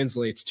this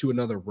translates to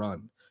another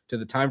run. Do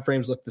the time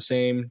frames look the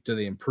same? Do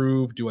they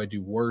improve? Do I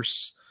do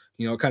worse?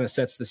 It kind of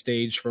sets the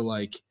stage for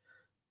like,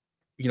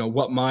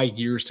 what my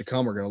years to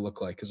come are going to look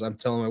like. Cause I'm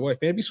telling my wife,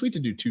 man, it'd be sweet to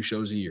do 2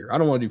 shows a year. I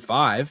don't want to do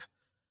 5,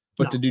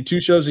 but to do 2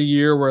 shows a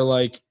year where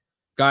like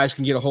guys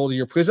can get a hold of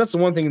because that's the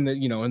one thing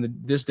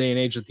in this day and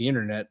age with the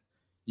internet,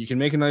 you can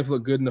make a knife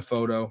look good in the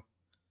photo.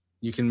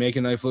 You can make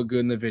a knife look good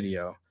in the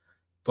video,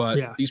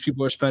 but these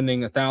people are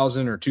spending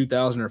 $1,000 or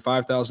 $2,000 or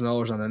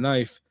 $5,000 on a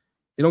knife.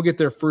 They don't get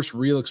their first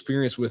real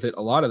experience with it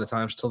a lot of the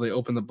times till they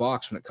open the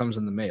box when it comes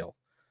in the mail.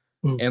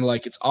 And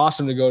like, it's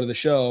awesome to go to the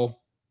show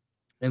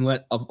and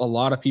let a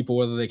lot of people,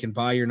 whether they can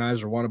buy your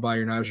knives or want to buy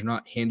your knives or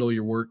not, handle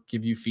your work,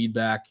 give you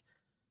feedback,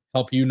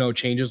 help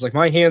changes. Like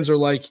my hands are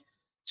like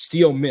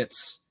steel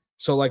mitts.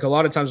 So like a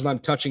lot of times when I'm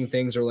touching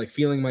things or like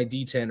feeling my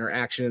detent or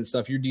action and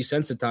stuff, you're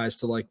desensitized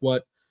to like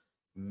what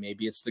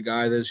maybe it's the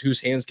guy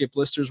whose hands get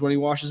blisters when he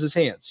washes his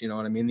hands. You know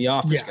what I mean? The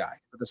office guy,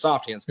 or the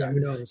soft hands guy.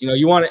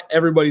 You want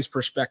everybody's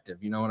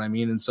perspective. You know what I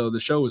mean? And so the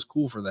show is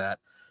cool for that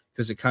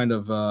because it kind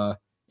of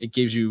it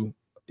gives you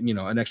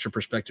an extra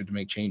perspective to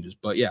make changes.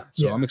 But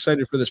I'm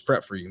excited for this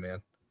prep for you,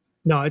 man.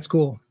 No, it's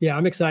cool. Yeah,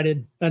 I'm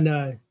excited.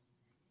 And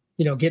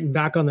getting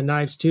back on the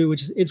knives too,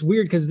 which is, it's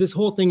weird because this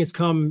whole thing has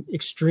come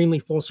extremely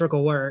full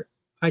circle where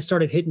I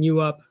started hitting you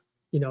up,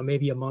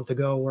 maybe a month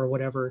ago or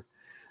whatever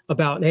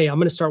about, hey, I'm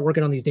going to start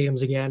working on these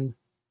datums again.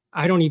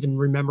 I don't even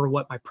remember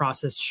what my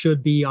process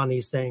should be on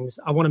these things.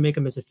 I want to make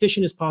them as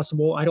efficient as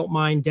possible. I don't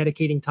mind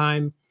dedicating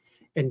time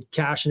and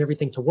cash and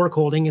everything to work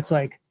holding. It's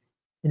like,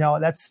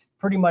 that's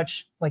pretty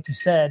much like you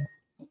said,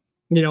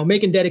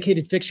 making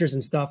dedicated fixtures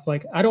and stuff.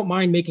 Like I don't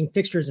mind making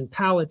fixtures and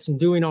pallets and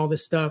doing all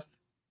this stuff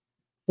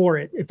for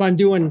it. If I'm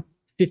doing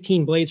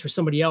 15 blades for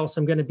somebody else,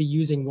 I'm going to be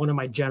using one of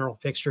my general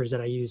fixtures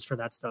that I use for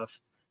that stuff.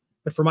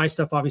 But for my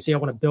stuff, obviously I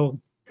want to build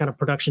kind of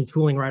production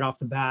tooling right off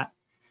the bat.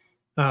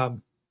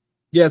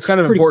 It's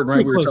kind of important,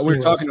 right? We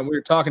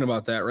were talking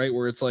about that, right?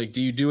 Where it's like,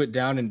 do you do it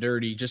down and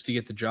dirty just to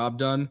get the job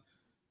done?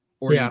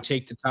 Or do you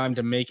take the time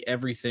to make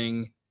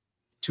everything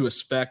to a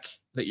spec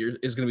that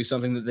is going to be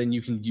something that then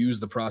you can use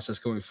the process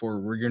going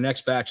forward where your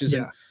next batch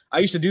isn't. I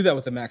used to do that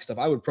with the Mac stuff.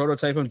 I would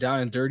prototype them down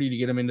and dirty to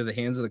get them into the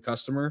hands of the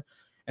customer.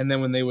 And then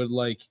when they would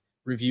like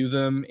review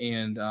them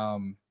and,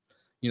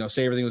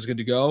 say everything was good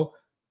to go,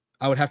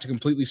 I would have to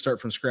completely start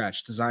from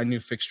scratch, design new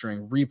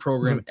fixturing,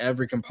 reprogram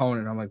every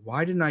component. I'm like,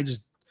 why didn't I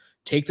just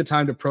take the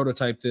time to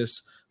prototype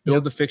this,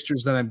 build the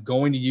fixtures that I'm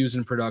going to use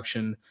in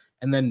production,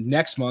 and then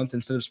next month,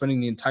 instead of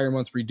spending the entire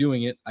month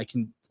redoing it, I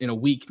can in a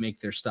week make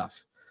their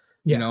stuff.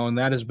 You know, and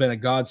that has been a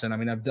godsend. I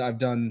mean, I've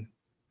done,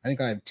 I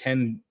think I have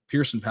 10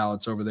 Pearson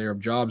pallets over there of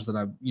jobs that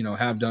I've, you know,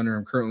 have done or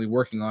I'm currently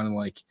working on. And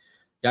like,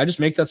 I just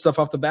make that stuff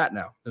off the bat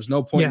now. There's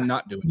no point in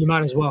not doing it. You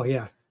might as well.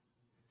 Yeah.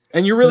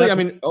 And you're really, I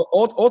mean,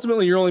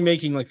 ultimately you're only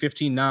making like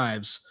 15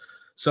 knives.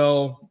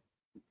 So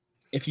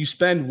if you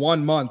spend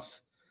 1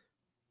 month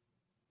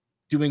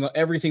doing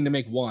everything to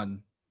make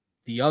one,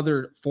 the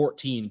other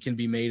 14 can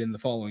be made in the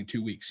following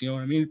 2 weeks. You know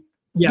what I mean?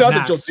 Yeah, not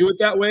that you'll do it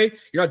that way.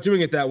 You're not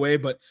doing it that way,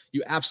 but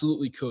you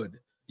absolutely could.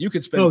 You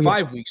could spend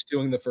 5 weeks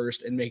doing the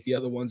first and make the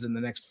other ones in the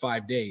next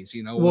 5 days,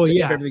 you know,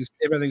 if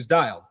everything's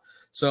dialed.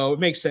 So it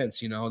makes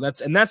sense, you know,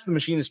 that's the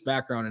machinist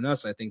background in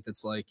us. I think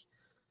that's like,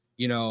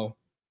 you know,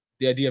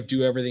 the idea of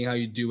do everything how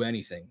you do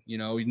anything, you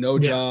know,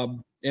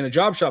 job in a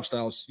job shop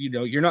style, you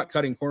know, you're not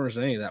cutting corners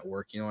in any of that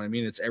work. You know what I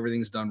mean? It's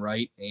everything's done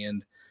right.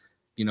 And,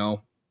 you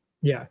know,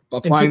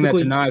 applying that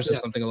to knives is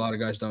something a lot of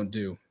guys don't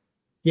do.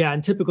 Yeah.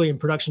 And typically in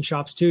production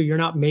shops too, you're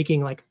not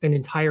making like an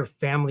entire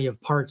family of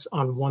parts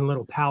on one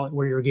little pallet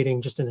where you're getting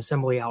just an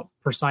assembly out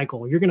per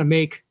cycle. You're going to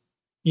make,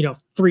 you know,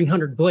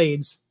 300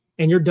 blades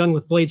and you're done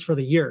with blades for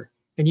the year.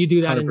 And you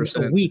do that 100%.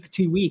 In a week,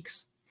 2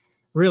 weeks,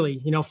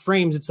 really, you know,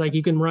 frames. It's like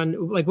you can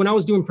run, like when I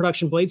was doing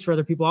production blades for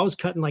other people, I was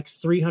cutting like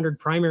 300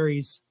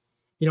 primaries,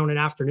 you know, in an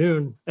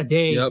afternoon, a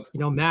day, you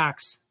know,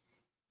 max,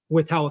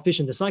 with how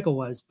efficient the cycle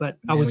was. But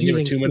I was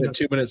using a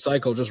 2 minute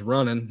cycle just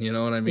running, you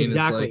know what I mean?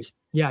 Exactly. It's like,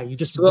 yeah, you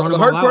just run the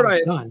hard part.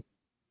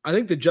 I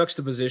think the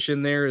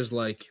juxtaposition there is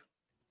like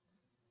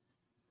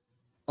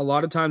a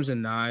lot of times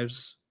in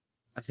knives,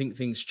 I think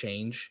things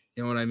change.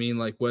 You know what I mean?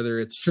 Like whether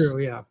it's true,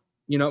 yeah.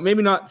 You know,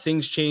 maybe not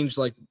things change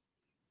like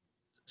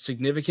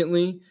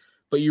significantly,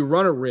 but you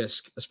run a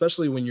risk,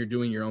 especially when you're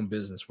doing your own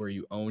business where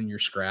you own your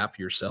scrap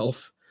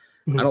yourself.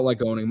 Mm-hmm. I don't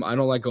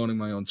like owning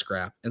my own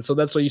scrap. And so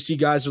that's why you see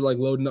guys are like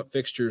loading up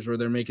fixtures where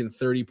they're making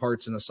 30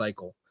 parts in a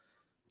cycle,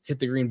 hit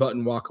the green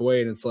button, walk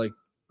away. And it's like,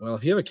 well,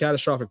 if you have a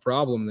catastrophic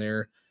problem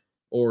there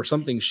or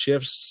something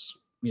shifts,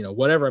 you know,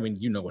 whatever, I mean,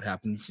 you know what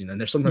happens, you know,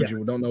 and sometimes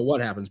you don't know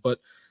what happens, but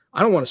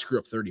I don't want to screw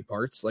up 30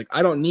 parts. Like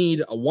I don't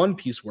need a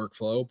 1-piece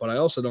workflow, but I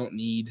also don't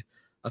need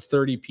a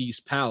 30-piece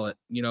pallet,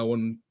 you know,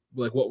 when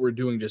like what we're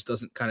doing just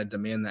doesn't kind of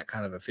demand that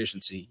kind of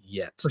efficiency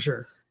yet. For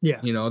sure.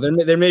 Yeah. You know,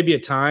 there may be a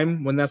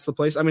time when that's the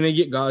place. I mean, I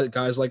get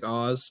guys like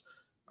Oz.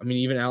 I mean,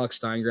 even Alex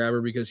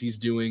Steingraber, because he's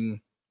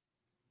doing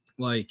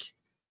like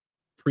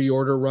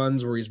pre-order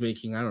runs where he's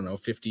making, I don't know,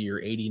 50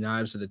 or 80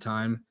 knives at a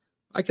time.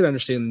 I can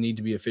understand the need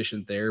to be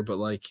efficient there, but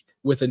like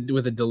with a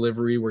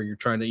delivery where you're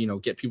trying to, you know,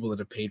 get people that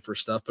have paid for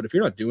stuff. But if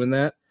you're not doing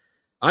that,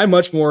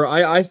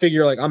 I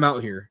figure like I'm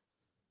out here,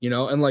 you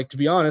know, and like, to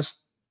be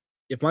honest,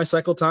 if my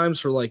cycle times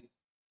for like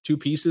 2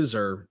 pieces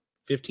are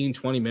 15,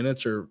 20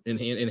 minutes, or in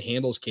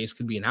Handle's case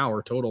could be an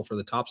hour total for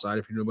the top side,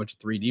 if you're doing a bunch of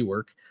 3D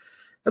work,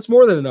 that's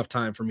more than enough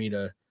time for me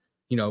to,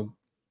 you know,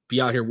 be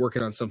out here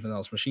working on something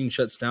else. Machine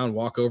shuts down,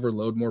 walk over,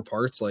 load more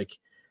parts. Like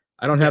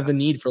I don't have the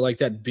need for like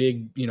that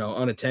big, you know,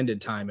 unattended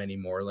time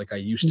anymore like I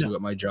used to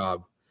at my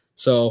job.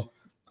 So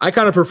I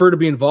kind of prefer to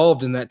be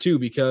involved in that too,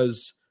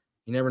 because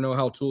you never know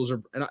how tools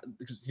are. And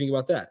think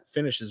about that.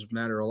 Finishes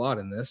matter a lot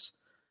in this.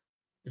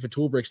 If a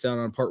tool breaks down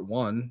on part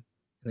 1,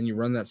 then you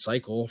run that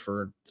cycle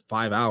for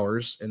 5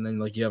 hours, and then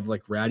like you have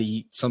like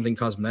ratty something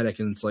cosmetic,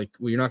 and it's like,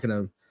 well, you got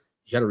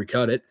to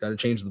recut it, got to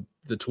change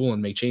the tool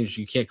and make changes.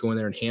 You can't go in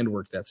there and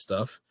handwork that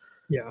stuff.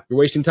 Yeah. You're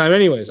wasting time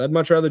anyways. I'd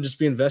much rather just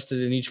be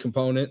invested in each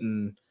component.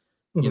 And,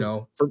 you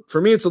know, for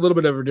me, it's a little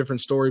bit of a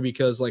different story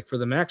because like for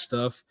the Mac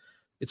stuff,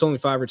 it's only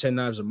 5 or 10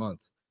 knives a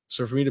month.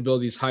 So for me to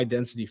build these high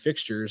density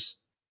fixtures,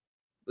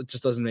 it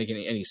just doesn't make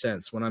any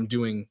sense. When I'm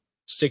doing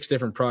 6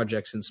 different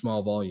projects in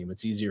small volume,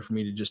 it's easier for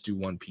me to just do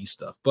 1-piece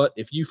stuff. But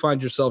if you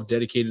find yourself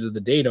dedicated to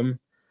the datum,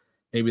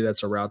 maybe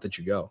that's a route that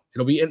you go.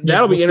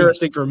 That'll be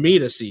interesting for me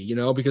to see, you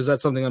know, because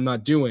that's something I'm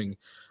not doing.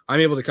 I'm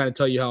able to kind of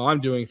tell you how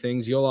I'm doing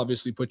things. You'll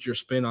obviously put your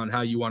spin on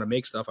how you want to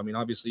make stuff. I mean,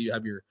 obviously you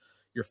have your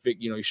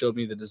you know, you showed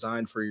me the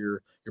design for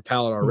your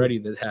pallet already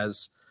that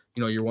has,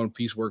 you know, your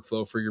 1-piece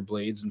workflow for your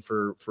blades and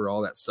for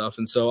all that stuff.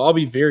 And so I'll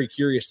be very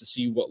curious to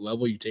see what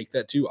level you take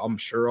that to. I'm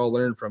sure I'll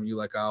learn from you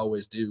like I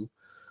always do.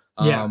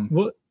 I'm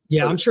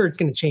sure it's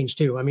going to change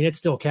too. I mean, it's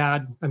still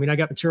CAD. I mean, I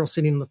got material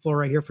sitting on the floor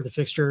right here for the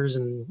fixtures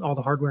and all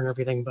the hardware and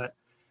everything, but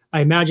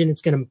I imagine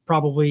it's going to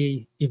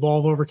probably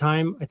evolve over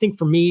time. I think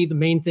for me, the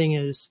main thing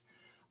is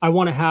I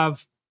want to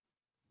have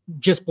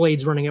just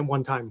blades running at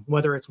one time,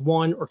 whether it's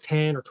 1 or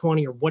 10 or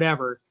 20 or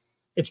whatever.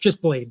 It's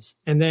just blades.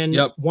 And then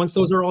once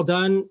those are all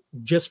done,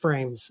 just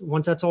frames.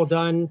 Once that's all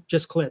done,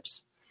 just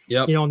clips.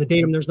 You know, on the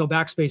datum, there's no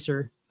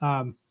backspacer.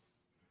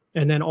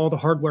 And then all the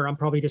hardware, I'm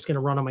probably just going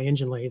to run on my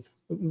engine lathe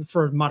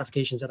for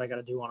modifications that I got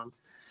to do on them.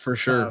 For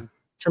sure.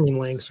 Trimming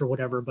lengths or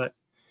whatever. But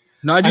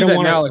no, I do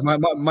that now. Like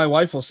my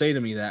wife will say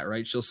to me that,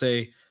 right? She'll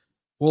say,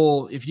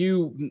 well, if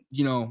you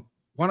know,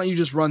 why don't you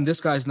just run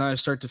this guy's knife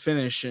start to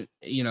finish, and,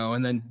 you know,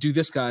 and then do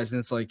this guy's. And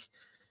it's like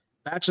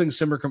batching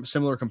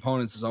similar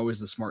components is always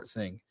the smart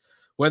thing.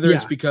 Whether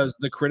it's because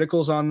the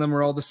criticals on them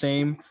are all the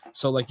same.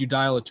 So like you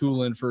dial a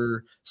tool in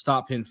for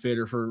stop pin fit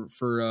or for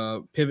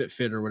pivot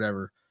fit or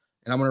whatever.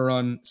 And I'm going to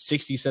run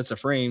 60 sets of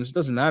frames. It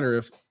doesn't matter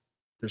if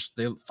there's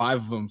 5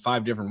 of them,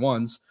 5 different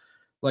ones.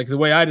 Like the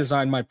way I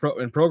design my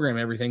program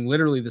everything,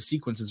 literally the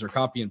sequences are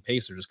copy and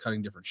paste. They're just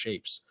cutting different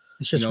shapes.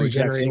 It's just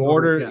exact same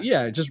order.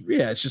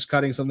 It's just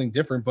cutting something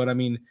different. But I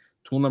mean,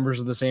 tool numbers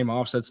are the same,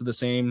 offsets are the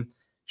same,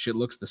 shit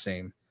looks the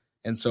same.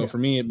 And so for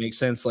me, it makes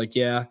sense. Like,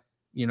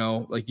 you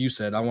know, like you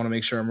said, I want to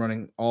make sure I'm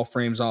running all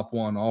frames op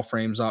 1, all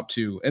frames op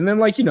 2. And then,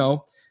 like, you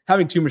know,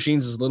 having 2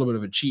 machines is a little bit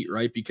of a cheat,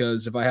 right?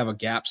 Because if I have a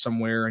gap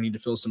somewhere, I need to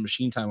fill some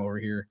machine time over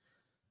here,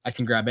 I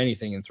can grab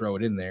anything and throw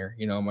it in there.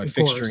 You know, my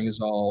fixturing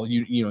is all,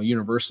 you know,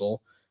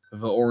 universal.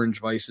 The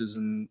orange vices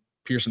and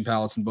Pearson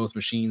pallets in both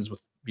machines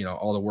with, you know,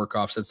 all the work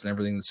offsets and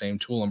everything the same.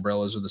 Tool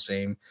umbrellas are the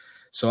same.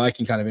 So I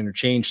can kind of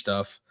interchange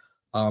stuff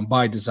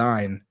by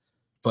design.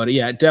 But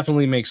yeah, it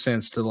definitely makes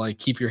sense to like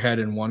keep your head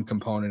in one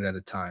component at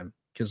a time.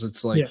 Because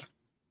it's like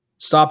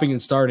stopping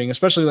and starting,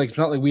 especially like it's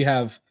not like we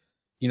have,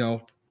 you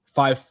know,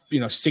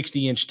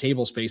 60-inch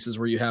table spaces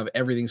where you have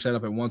everything set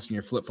up at once and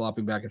you're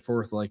flip-flopping back and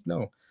forth. Like,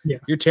 no,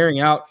 you're tearing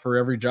out for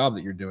every job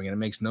that you're doing. And it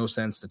makes no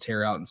sense to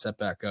tear out and set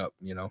back up,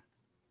 you know?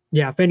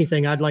 Yeah. If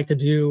anything, I'd like to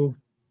do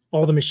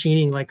all the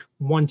machining like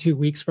 1-2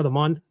 weeks for the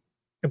month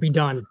and be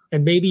done.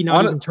 And maybe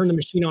not even turn the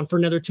machine on for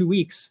another 2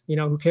 weeks. You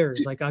know, who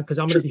cares? Like, because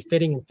I'm going to be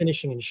fitting and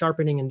finishing and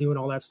sharpening and doing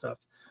all that stuff.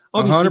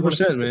 Obviously,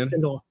 100%, man.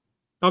 Spindle.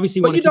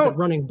 Obviously, want to keep it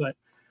running, but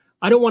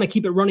I don't want to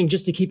keep it running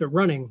just to keep it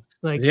running.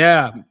 Like,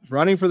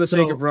 running for the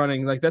sake of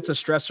running, like that's a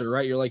stressor,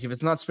 right? You're like, if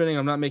it's not spinning,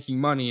 I'm not making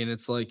money. And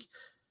it's like,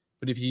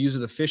 but if you use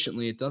it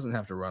efficiently, it doesn't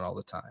have to run all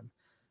the time.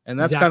 And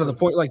that's kind of the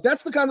point. Like,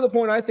 that's the kind of the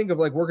point I think of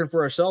like working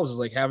for ourselves is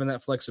like having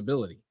that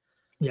flexibility.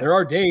 Yeah. There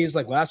are days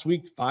like last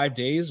week, 5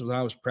 days when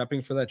I was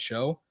prepping for that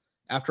show,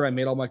 after I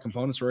made all my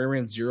components where I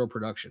ran 0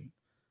 production.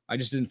 I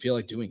just didn't feel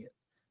like doing it.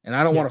 And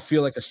I don't want to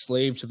feel like a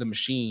slave to the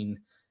machine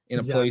in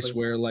a place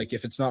where, like,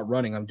 if it's not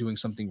running, I'm doing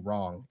something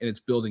wrong and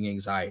it's building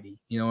anxiety.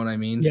 You know what I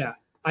mean? Yeah.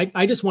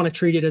 I just want to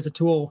treat it as a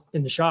tool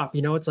in the shop.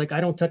 You know, it's like,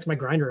 I don't touch my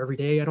grinder every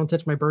day. I don't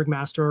touch my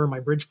Bergmaster or my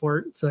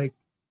Bridgeport. It's like,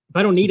 if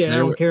I don't need it, I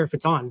don't care if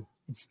it's on.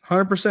 It's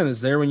 100% is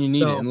there when you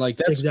need it. And like,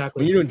 that's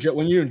when you're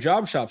doing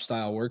job shop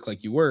style work,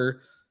 like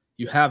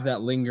you have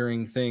that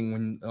lingering thing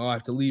when, I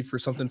have to leave for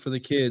something for the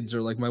kids,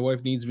 or like my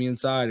wife needs me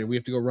inside and we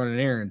have to go run an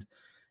errand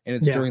and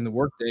it's during the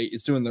workday.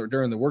 It's during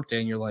the workday.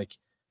 And you're like,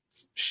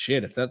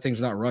 shit, if that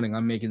thing's not running,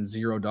 I'm making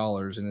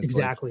 $0. And it's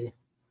like,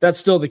 that's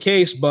still the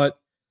case, but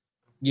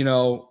you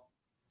know,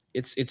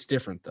 it's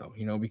different though,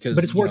 you know, because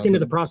it's worked into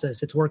the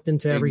process. It's worked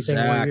into everything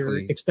where you're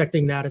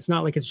expecting that. It's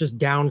not like it's just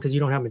down because you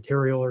don't have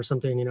material or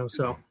something, you know.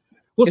 So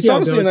we'll see how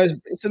it goes.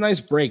 It's a nice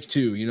break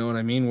too, you know what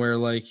I mean? Where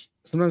like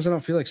sometimes I don't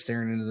feel like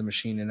staring into the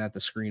machine and at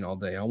the screen all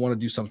day. I want to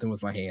do something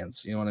with my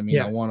hands. You know what I mean?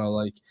 I want to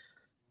like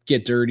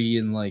get dirty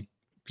and like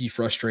be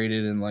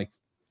frustrated and like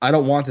I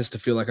don't want this to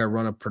feel like I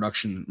run a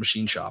production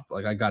machine shop.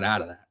 Like I got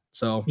out of that.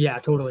 So yeah,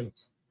 totally.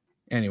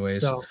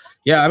 Anyways,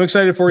 I'm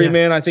excited for you,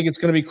 man. I think it's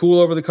going to be cool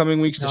over the coming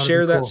weeks to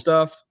share that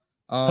stuff.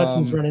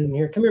 Hudson's running in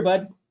here. Come here,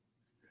 bud.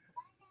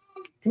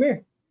 Come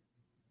here.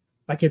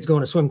 My kid's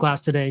going to swim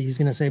class today. He's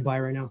going to say bye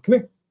right now. Come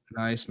here.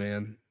 Nice,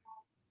 man.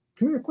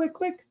 Come here, quick.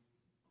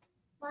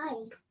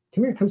 Bye.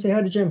 Come here. Come say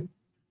hi to Jim.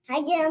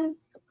 Hi, Jim.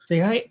 Say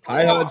hi.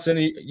 Hi, Hudson.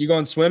 You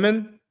going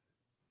swimming?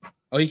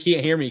 Oh, he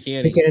can't hear me,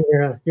 can he? He can't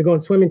hear, huh? You're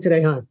going swimming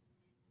today, huh?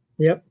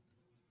 Yep.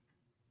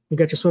 You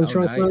got your swim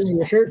trunk on and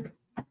your shirt?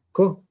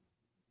 Cool.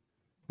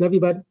 Love you,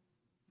 bud.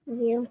 Love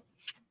you. All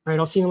right,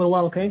 I'll see you in a little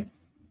while, okay?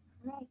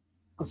 Bye.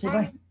 I'll say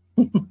bye.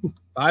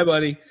 Bye,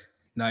 buddy.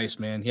 Nice,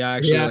 man. Yeah,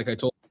 actually, like I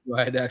told you,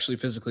 I had to actually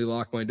physically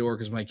lock my door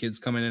because my kids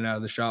come in and out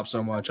of the shop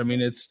so much. I mean,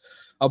 it's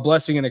a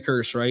blessing and a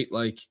curse, right?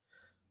 Like,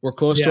 we're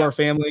close to our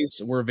families.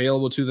 We're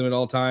available to them at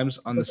all times.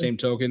 On the same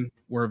token,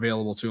 we're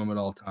available to them at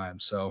all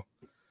times. So,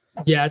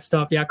 yeah, it's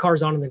tough. Yeah,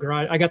 car's on in the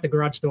garage. I got the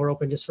garage door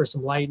open just for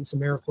some light and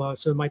some airflow,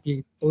 so it might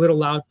be a little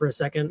loud for a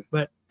second,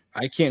 but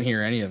I can't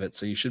hear any of it,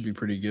 so you should be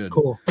pretty good.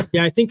 Cool.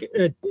 Yeah, I think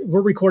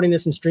we're recording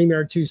this in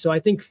StreamYard too, so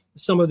I think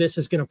some of this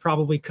is going to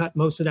probably cut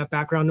most of that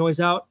background noise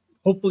out.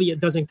 Hopefully,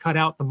 it doesn't cut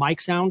out the mic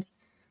sound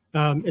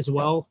as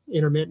well,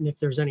 intermittent if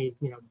there's any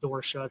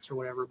door shuts or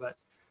whatever. But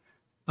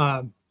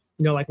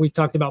like we've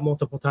talked about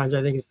multiple times,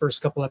 I think the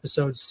first couple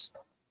episodes,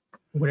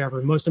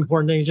 whatever. Most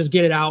important thing is just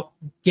get it out,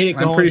 get it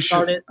going,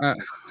 start it.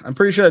 I'm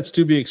pretty sure that's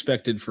to be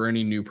expected for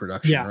any new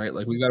production, right?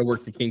 Like we got to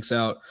work the kinks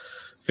out.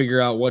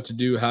 Figure out what to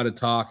do, how to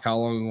talk, how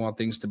long we want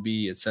things to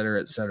be, et cetera,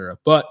 et cetera.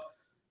 But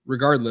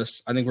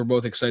regardless, I think we're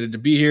both excited to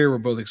be here. We're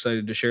both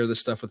excited to share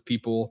this stuff with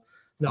people,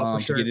 to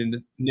get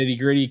into nitty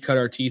gritty, cut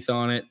our teeth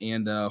on it,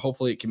 and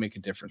hopefully it can make a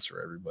difference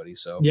for everybody.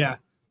 So yeah,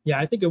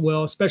 I think it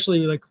will,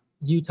 especially like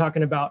you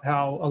talking about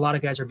how a lot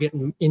of guys are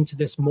getting into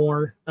this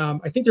more.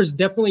 I think there's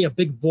definitely a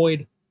big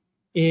void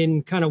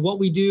in kind of what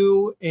we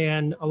do,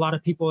 and a lot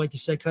of people, like you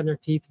said, cutting their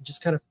teeth and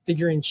just kind of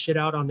figuring shit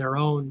out on their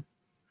own,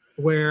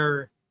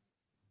 where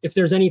if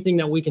there's anything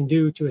that we can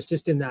do to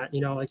assist in that,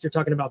 like you're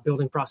talking about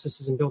building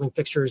processes and building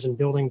fixtures and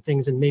building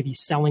things and maybe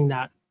selling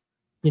that,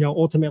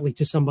 ultimately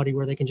to somebody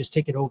where they can just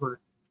take it over.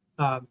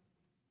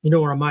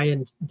 Or on my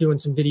end, doing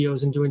some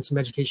videos and doing some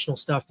educational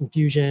stuff in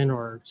Fusion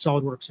or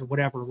SolidWorks or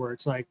whatever, where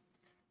it's like,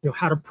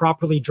 how to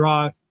properly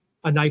draw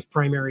a knife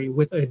primary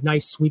with a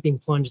nice sweeping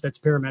plunge that's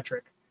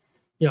parametric,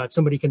 that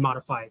somebody can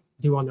modify,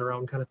 do on their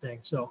own kind of thing.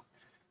 So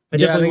I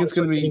think it's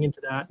going to be getting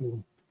into that.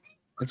 And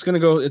it's going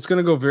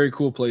to go very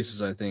cool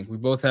places. I think we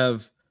both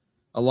have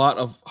a lot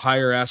of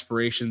higher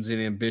aspirations and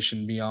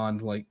ambition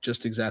beyond like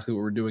just exactly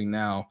what we're doing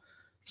now.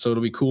 So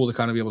it'll be cool to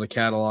kind of be able to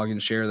catalog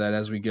and share that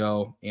as we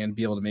go and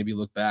be able to maybe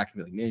look back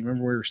and be like, man,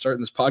 remember we were starting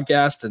this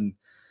podcast and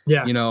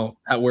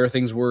where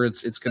things were,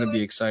 it's going to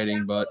be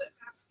exciting. But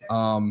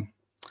on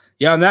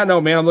that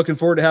note, man, I'm looking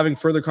forward to having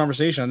further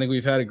conversation. I think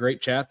we've had a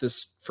great chat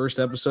this first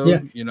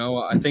episode. Yeah.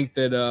 I think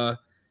that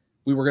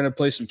we were going to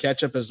play some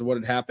catch up as to what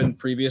had happened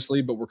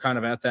previously, but we're kind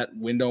of at that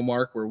window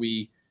mark where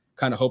we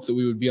kind of hope that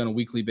we would be on a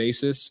weekly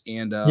basis.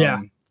 And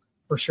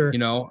for sure.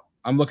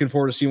 I'm looking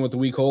forward to seeing what the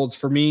week holds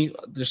for me.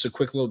 Just a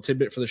quick little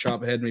tidbit for the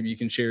shop ahead. Maybe you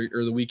can share,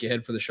 or the week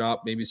ahead for the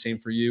shop, maybe same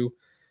for you.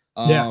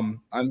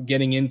 I'm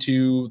getting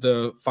into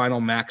the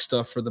final Mac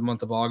stuff for the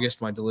month of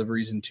August. My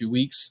delivery's in 2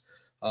 weeks.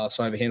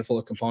 So I have a handful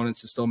of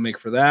components to still make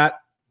for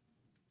that.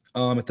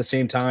 At the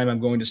same time, I'm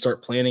going to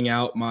start planning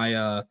out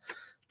my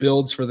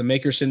builds for the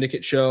Maker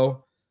Syndicate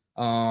show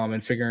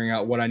and figuring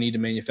out what I need to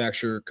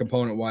manufacture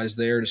component-wise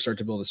there to start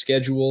to build a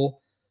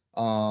schedule.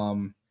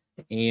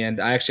 And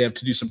I actually have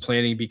to do some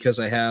planning because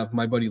I have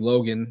my buddy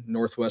Logan,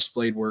 Northwest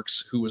Blade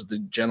Works, who was the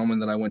gentleman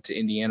that I went to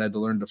Indiana to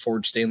learn to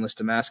forge stainless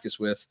Damascus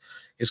with,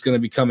 is going to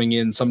be coming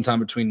in sometime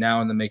between now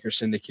and the Maker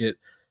Syndicate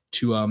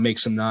to make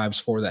some knives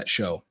for that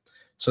show.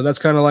 So that's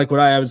kind of like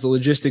what I have is the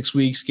logistics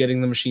weeks, getting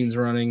the machines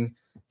running,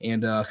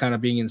 and kind of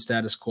being in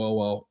status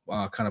quo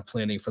while kind of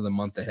planning for the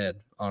month ahead.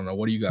 I don't know.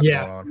 What do you got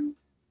going on?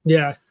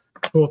 Yeah.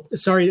 Cool.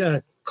 Sorry,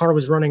 car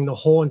was running the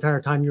whole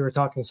entire time you were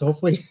talking. So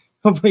hopefully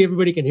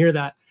everybody can hear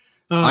that.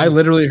 I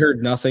literally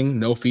heard nothing,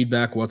 no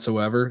feedback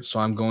whatsoever. So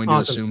I'm going to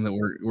assume that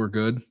we're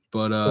good.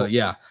 But cool.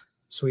 Yeah.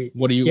 Sweet.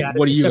 What do you got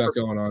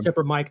going on?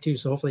 Separate mic too,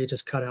 so hopefully it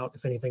just cut out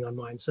if anything on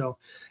mine. So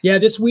yeah,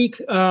 this week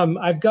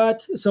I've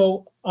got,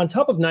 so on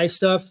top of knife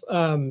stuff,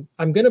 I'm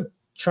gonna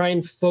try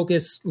and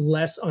focus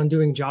less on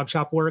doing job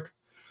shop work.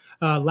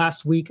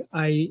 Last week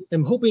I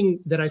am hoping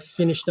that I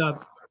finished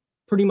up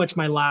pretty much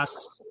my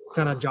last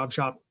kind of job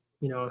shop,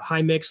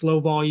 high mix,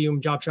 low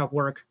volume job shop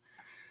work.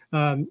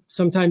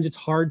 Sometimes it's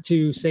hard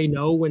to say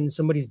no when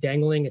somebody's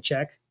dangling a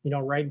check,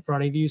 right in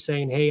front of you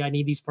saying, hey, I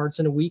need these parts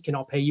in a week and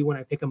I'll pay you when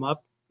I pick them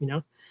up.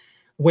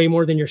 Way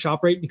more than your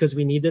shop rate because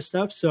we need this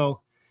stuff.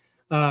 So,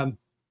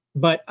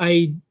 but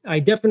I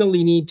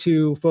definitely need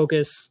to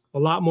focus a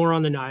lot more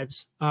on the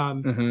knives.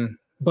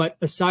 But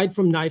aside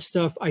from knife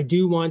stuff, I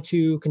do want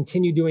to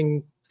continue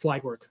doing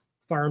slide work,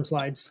 firearm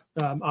slides,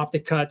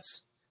 optic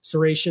cuts,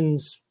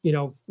 serrations,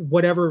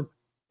 whatever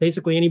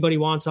basically anybody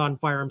wants on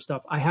firearm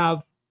stuff. I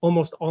have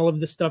almost all of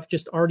this stuff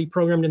just already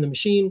programmed in the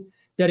machine,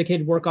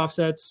 dedicated work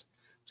offsets,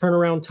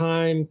 turnaround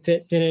time,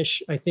 fit,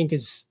 finish, I think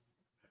is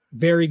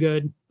very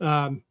good,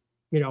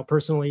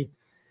 personally.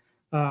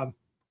 But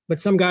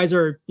some guys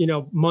are,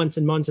 months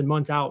and months and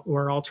months out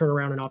where I'll turn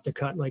around and optic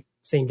cut like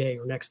same day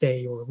or next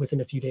day or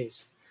within a few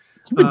days.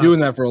 You've been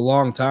doing that for a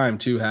long time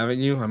too, haven't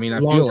you? I mean, I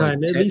feel like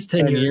at least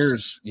 10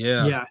 years.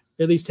 Yeah. Yeah.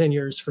 At least 10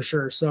 years for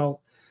sure.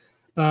 So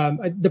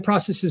the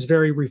process is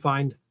very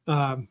refined.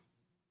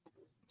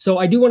 So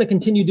I do want to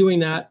continue doing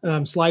that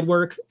slide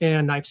work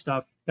and knife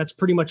stuff. That's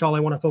pretty much all I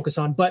want to focus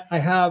on. But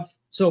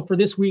so for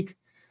this week,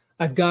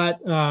 I've got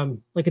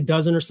like a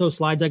dozen or so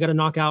slides I got to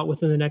knock out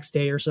within the next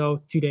day or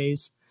so, 2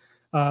 days.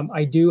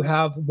 I do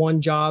have one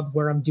job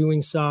where I'm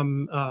doing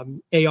some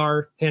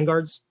AR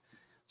handguards.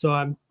 So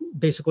I'm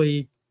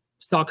basically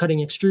stock cutting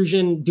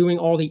extrusion, doing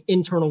all the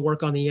internal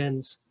work on the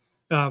ends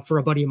for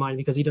a buddy of mine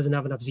because he doesn't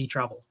have enough Z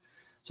travel.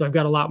 So I've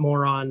got a lot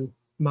more on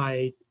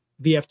my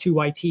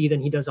VF2 YT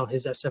than he does on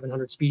his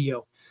S700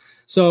 Speedio.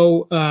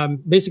 So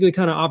basically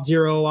kind of op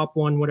 0, op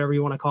 1, whatever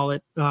you want to call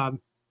it.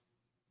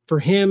 For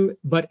him,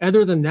 but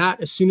other than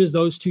that, as soon as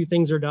those two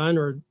things are done,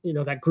 or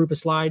that group of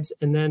slides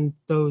and then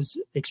those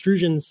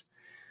extrusions,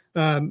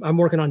 I'm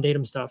working on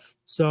datum stuff.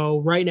 So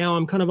right now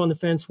I'm kind of on the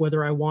fence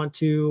whether I want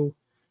to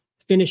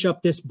finish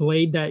up this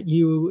blade that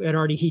you had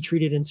already heat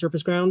treated in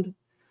surface ground,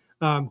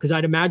 because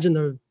I'd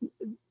imagine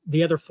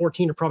the other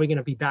 14 are probably going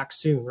to be back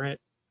soon, right?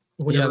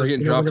 Whenever, they're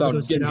getting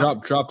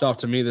dropped off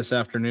to me this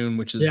afternoon,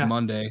 which is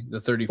Monday, the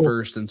 31st.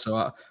 Cool. And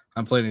so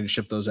I'm planning to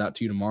ship those out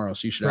to you tomorrow.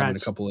 So you should have it in a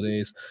couple of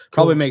days.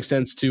 Probably makes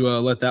sense to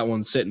let that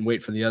one sit and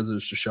wait for the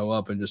others to show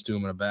up and just do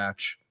them in a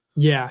batch.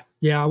 Yeah.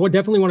 I would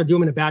definitely want to do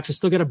them in a batch. I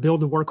still got to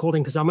build the work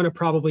holding because I'm going to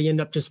probably end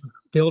up just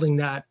building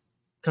that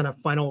kind of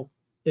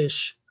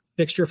final-ish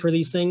fixture for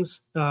these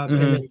things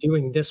and then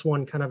doing this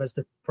one kind of as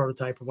the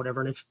prototype or whatever.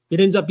 And if it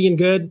ends up being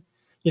good,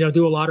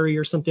 do a lottery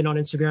or something on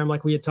Instagram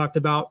like we had talked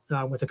about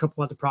with a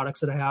couple other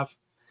products that I have,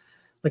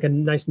 like a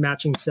nice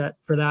matching set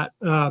for that.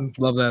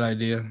 Love that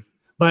idea.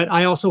 But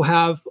I also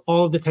have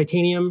all of the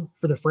titanium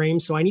for the frame,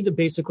 so I need to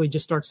basically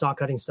just start saw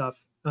cutting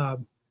stuff.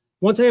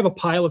 Once I have a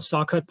pile of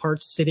saw cut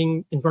parts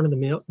sitting in front of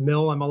the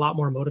mill, I'm a lot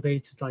more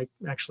motivated to like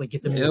actually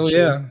get them in the Hell machine.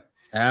 yeah,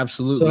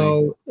 absolutely.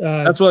 So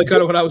that's kind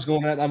of what I was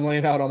going at. I'm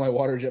laying out all my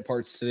water jet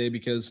parts today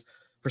because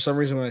for some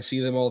reason when I see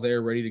them all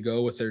there ready to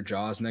go with their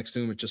jaws next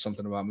to them, it's just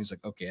something about me. It's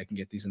like, okay, I can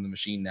get these in the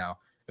machine now.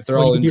 If they're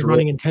all in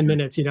running in 10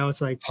 minutes, you know, it's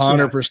like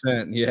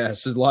 100%. Yeah,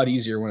 it's a lot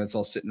easier when it's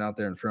all sitting out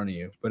there in front of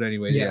you. But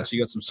anyways, Yeah. So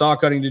you got some saw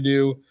cutting to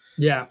do.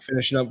 Yeah.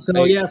 Finishing up. So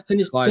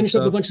finish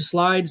up a bunch of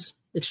slides,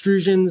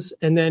 extrusions,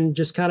 and then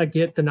just kind of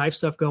get the knife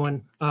stuff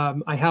going.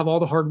 I have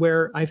all the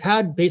hardware. I've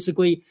had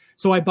basically,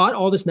 so I bought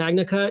all this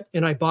Magna Cut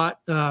and I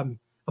bought a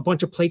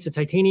bunch of plates of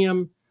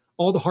titanium,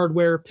 all the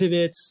hardware,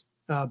 pivots,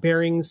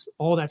 bearings,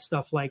 all that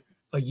stuff like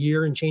a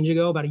year and change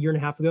ago, about a year and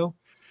a half ago,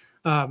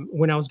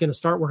 when I was going to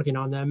start working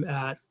on them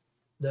at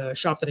the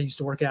shop that I used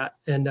to work at.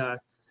 And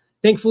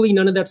thankfully,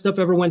 none of that stuff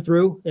ever went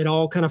through. It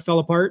all kind of fell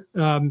apart.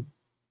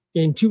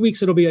 In 2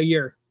 weeks, it'll be a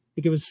year. I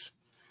think it was,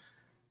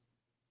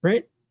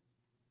 right?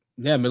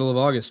 Yeah, middle of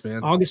August,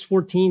 man. August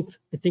 14th,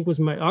 I think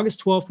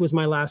August 12th was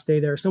my last day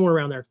there, somewhere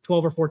around there,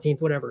 12 or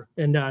 14th, whatever.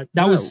 And that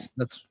was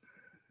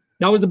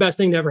the best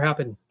thing to ever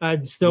happen.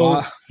 I'm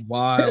so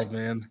wild,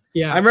 man.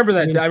 Yeah. I remember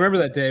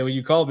that day when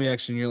you called me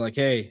actually and you're like,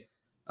 hey,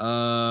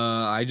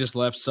 I just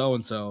left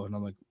so-and-so. And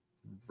I'm like,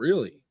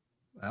 really?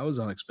 That was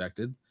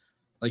unexpected.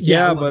 Like,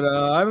 yeah, but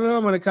I don't know.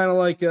 I'm going to kind of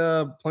like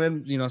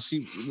plan,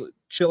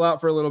 chill out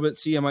for a little bit,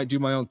 see, I might do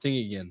my own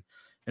thing again.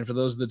 And for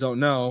those that don't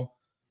know,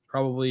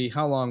 probably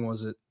how long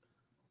was it?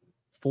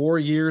 4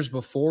 years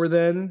before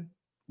then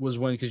was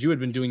when, because you had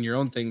been doing your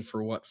own thing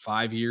for what,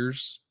 5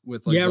 years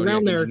with like Zodiac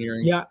around there.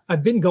 Engineering? Yeah,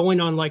 I've been going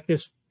on like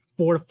this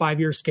 4 to 5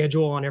 year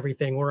schedule on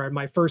everything. Where at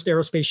my first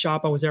aerospace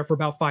shop, I was there for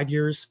about 5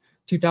 years.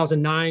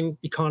 2009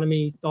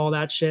 economy, all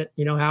that shit,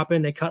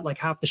 happened. They cut like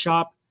half the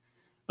shop.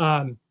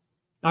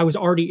 I was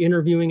already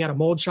interviewing at a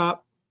mold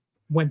shop.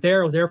 Went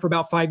there. I was there for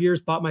about 5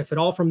 years. Bought my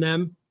Fidal from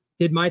them.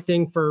 Did my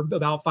thing for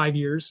about 5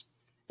 years,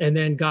 and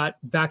then got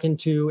back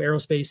into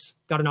aerospace.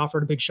 Got an offer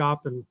at a big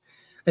shop, and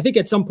I think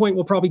at some point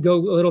we'll probably go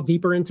a little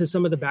deeper into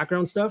some of the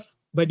background stuff.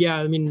 But yeah,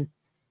 I mean,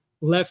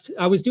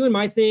 I was doing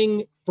my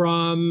thing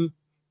from,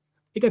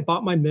 I think I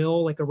bought my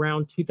mill like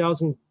around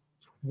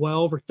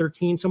 2012 or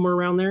 13, somewhere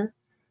around there.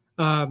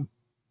 And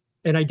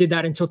I did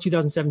that until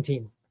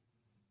 2017.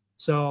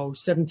 So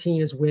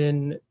 17 is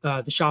when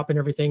the shop and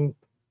everything,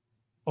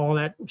 all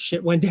that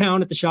shit went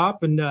down at the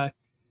shop, and got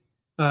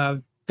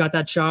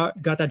that job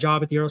at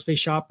the aerospace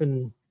shop,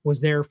 and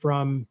was there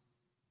from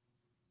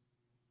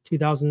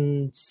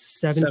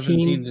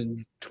 2017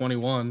 to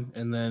 21,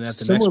 and then at the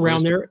somewhere next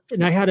around there.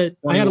 And I had a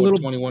little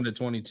 21 to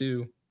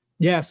 22.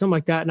 Yeah, something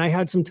like that. And I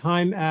had some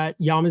time at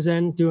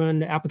Yamazen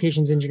doing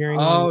applications engineering.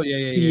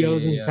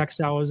 Studios and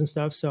Texawas and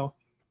stuff. So,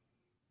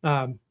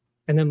 and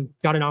then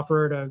got an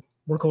offer at a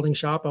work holding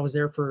shop. I was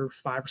there for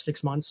 5 or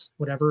 6 months,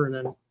 whatever. And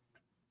then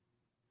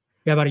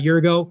about a year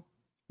ago,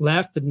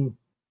 left and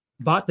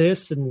bought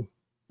this, and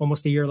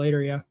almost a year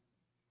later,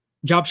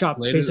 job shop,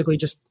 basically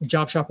just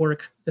job shop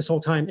work this whole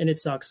time. And it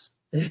sucks.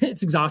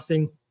 It's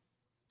exhausting.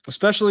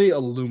 Especially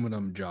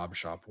aluminum job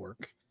shop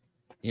work.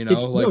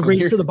 It's like a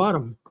race to the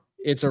bottom.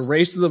 It's a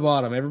race to the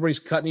bottom. Everybody's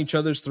cutting each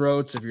other's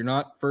throats. If you're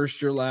not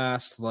first, you're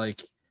last.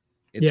 Like,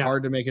 it's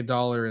hard to make a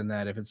dollar in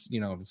that. If it's,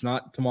 if it's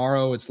not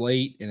tomorrow, it's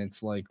late. And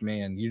it's like,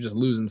 man, you're just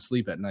losing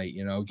sleep at night,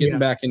 getting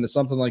back into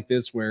something like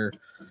this where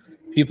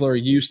people are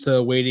used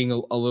to waiting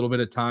a little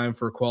bit of time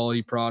for a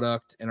quality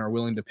product and are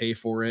willing to pay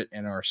for it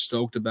and are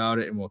stoked about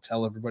it and will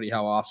tell everybody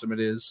how awesome it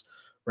is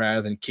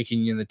rather than kicking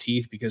you in the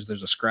teeth because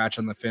there's a scratch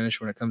on the finish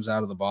when it comes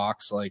out of the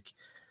box. Like,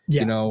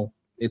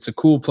 it's a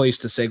cool place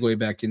to segue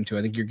back into.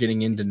 I think you're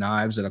getting into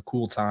knives at a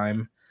cool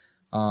time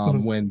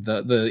when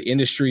the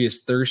industry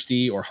is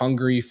thirsty or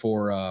hungry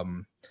for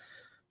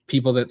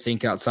people that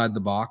think outside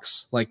the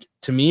box. Like,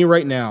 to me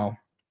right now,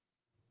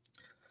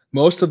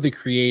 most of the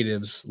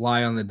creatives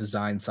lie on the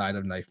design side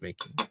of knife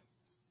making.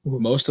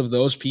 Most of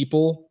those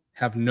people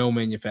have no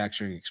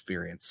manufacturing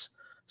experience.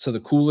 So the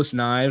coolest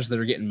knives that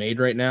are getting made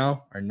right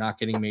now are not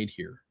getting made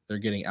here. They're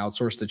getting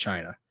outsourced to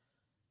China.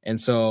 And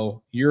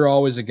so you're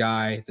always a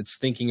guy that's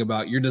thinking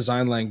about your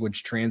design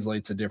language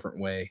translates a different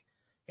way.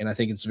 And I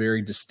think it's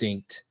very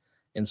distinct.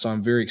 And so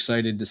I'm very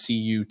excited to see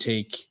you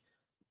take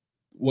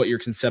what you're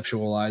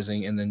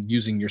conceptualizing and then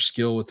using your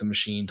skill with the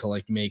machine to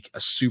like make a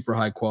super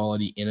high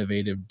quality,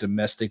 innovative,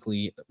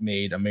 domestically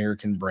made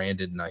American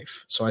branded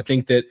knife. So I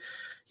think that,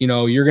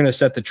 you're going to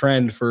set the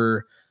trend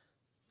for,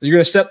 you're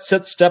going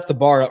to step the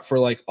bar up for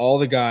like all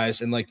the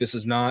guys. And like, this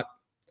is not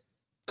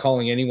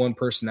calling any one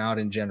person out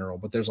in general,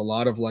 but there's a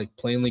lot of like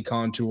plainly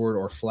contoured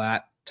or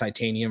flat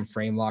titanium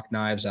frame lock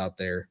knives out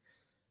there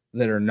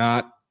that are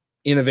not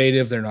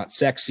innovative. They're not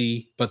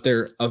sexy, but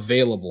they're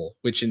available,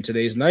 which in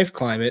today's knife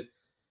climate,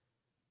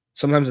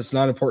 sometimes it's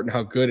not important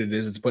how good it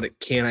is. But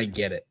can I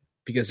get it?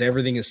 Because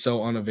everything is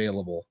so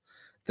unavailable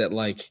that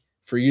like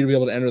for you to be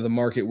able to enter the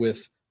market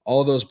with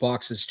all those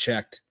boxes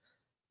checked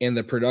and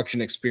the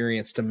production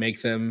experience to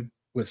make them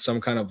with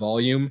some kind of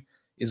volume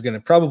is going to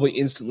probably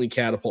instantly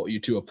catapult you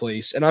to a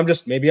place. And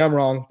maybe I'm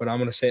wrong, but I'm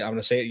going to say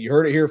it. You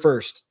heard it here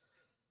first.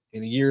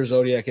 In a year,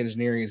 Zodiac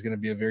Engineering is going to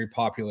be a very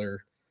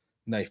popular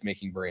knife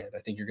making brand. I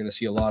think you're going to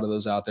see a lot of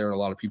those out there and a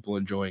lot of people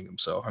enjoying them.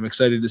 So I'm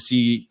excited to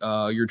see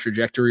your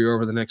trajectory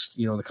over the next,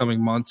 the coming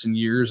months and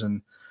years.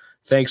 And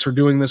thanks for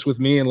doing this with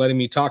me and letting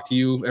me talk to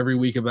you every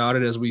week about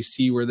it as we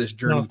see where this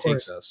journey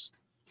takes us.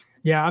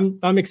 Yeah,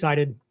 I'm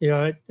excited,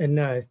 and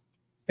I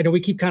know we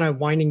keep kind of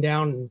winding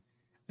down.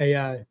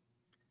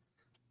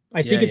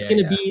 I think it's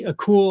going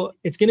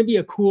to be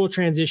a cool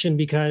transition,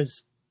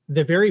 because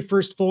the very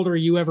first folder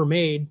you ever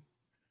made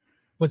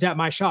was at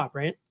my shop,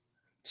 right?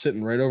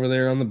 Sitting right over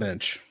there on the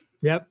bench.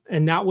 Yep.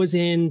 And that was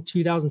in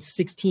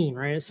 2016,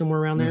 right? Somewhere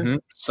around there. Mm-hmm.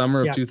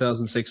 Summer of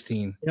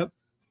 2016. Yep.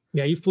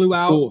 Yeah. You flew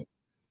out,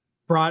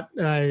 brought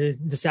the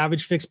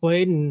Savage fixed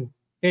blade, and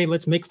hey,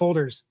 let's make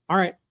folders. All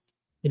right.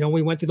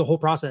 We went through the whole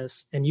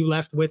process, and you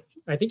left with,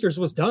 I think yours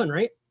was done,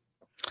 right?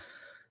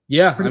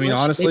 Yeah. Pretty much.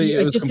 Honestly,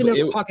 it just didn't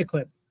have a pocket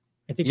clip.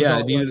 I think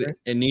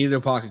it needed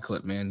a pocket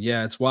clip, man.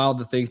 Yeah. It's wild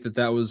to think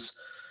that was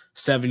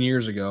 7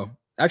 years ago.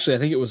 Actually, I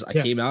think it was. I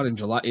came out in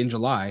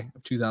July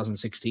of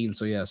 2016.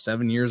 So yeah,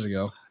 7 years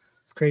ago.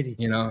 It's crazy.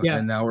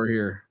 And now we're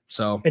here.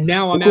 So and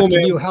now I'm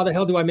asking you, how the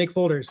hell do I make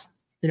folders?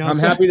 I'm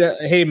happy to.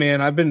 Hey,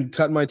 man, I've been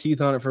cutting my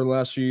teeth on it for the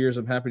last few years.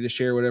 I'm happy to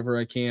share whatever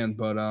I can.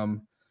 But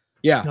on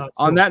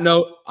that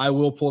note, I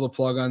will pull the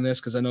plug on this,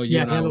 because I know you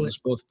and I will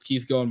just both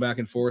Keith going back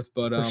and forth.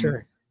 But for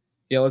sure.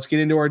 Yeah, let's get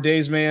into our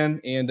days,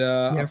 man. And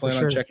I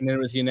plan on checking in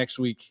with you next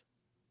week.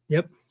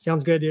 Yep,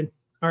 sounds good, dude.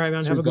 All right,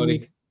 man. Have a good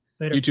week.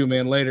 Later. You too,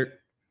 man. Later.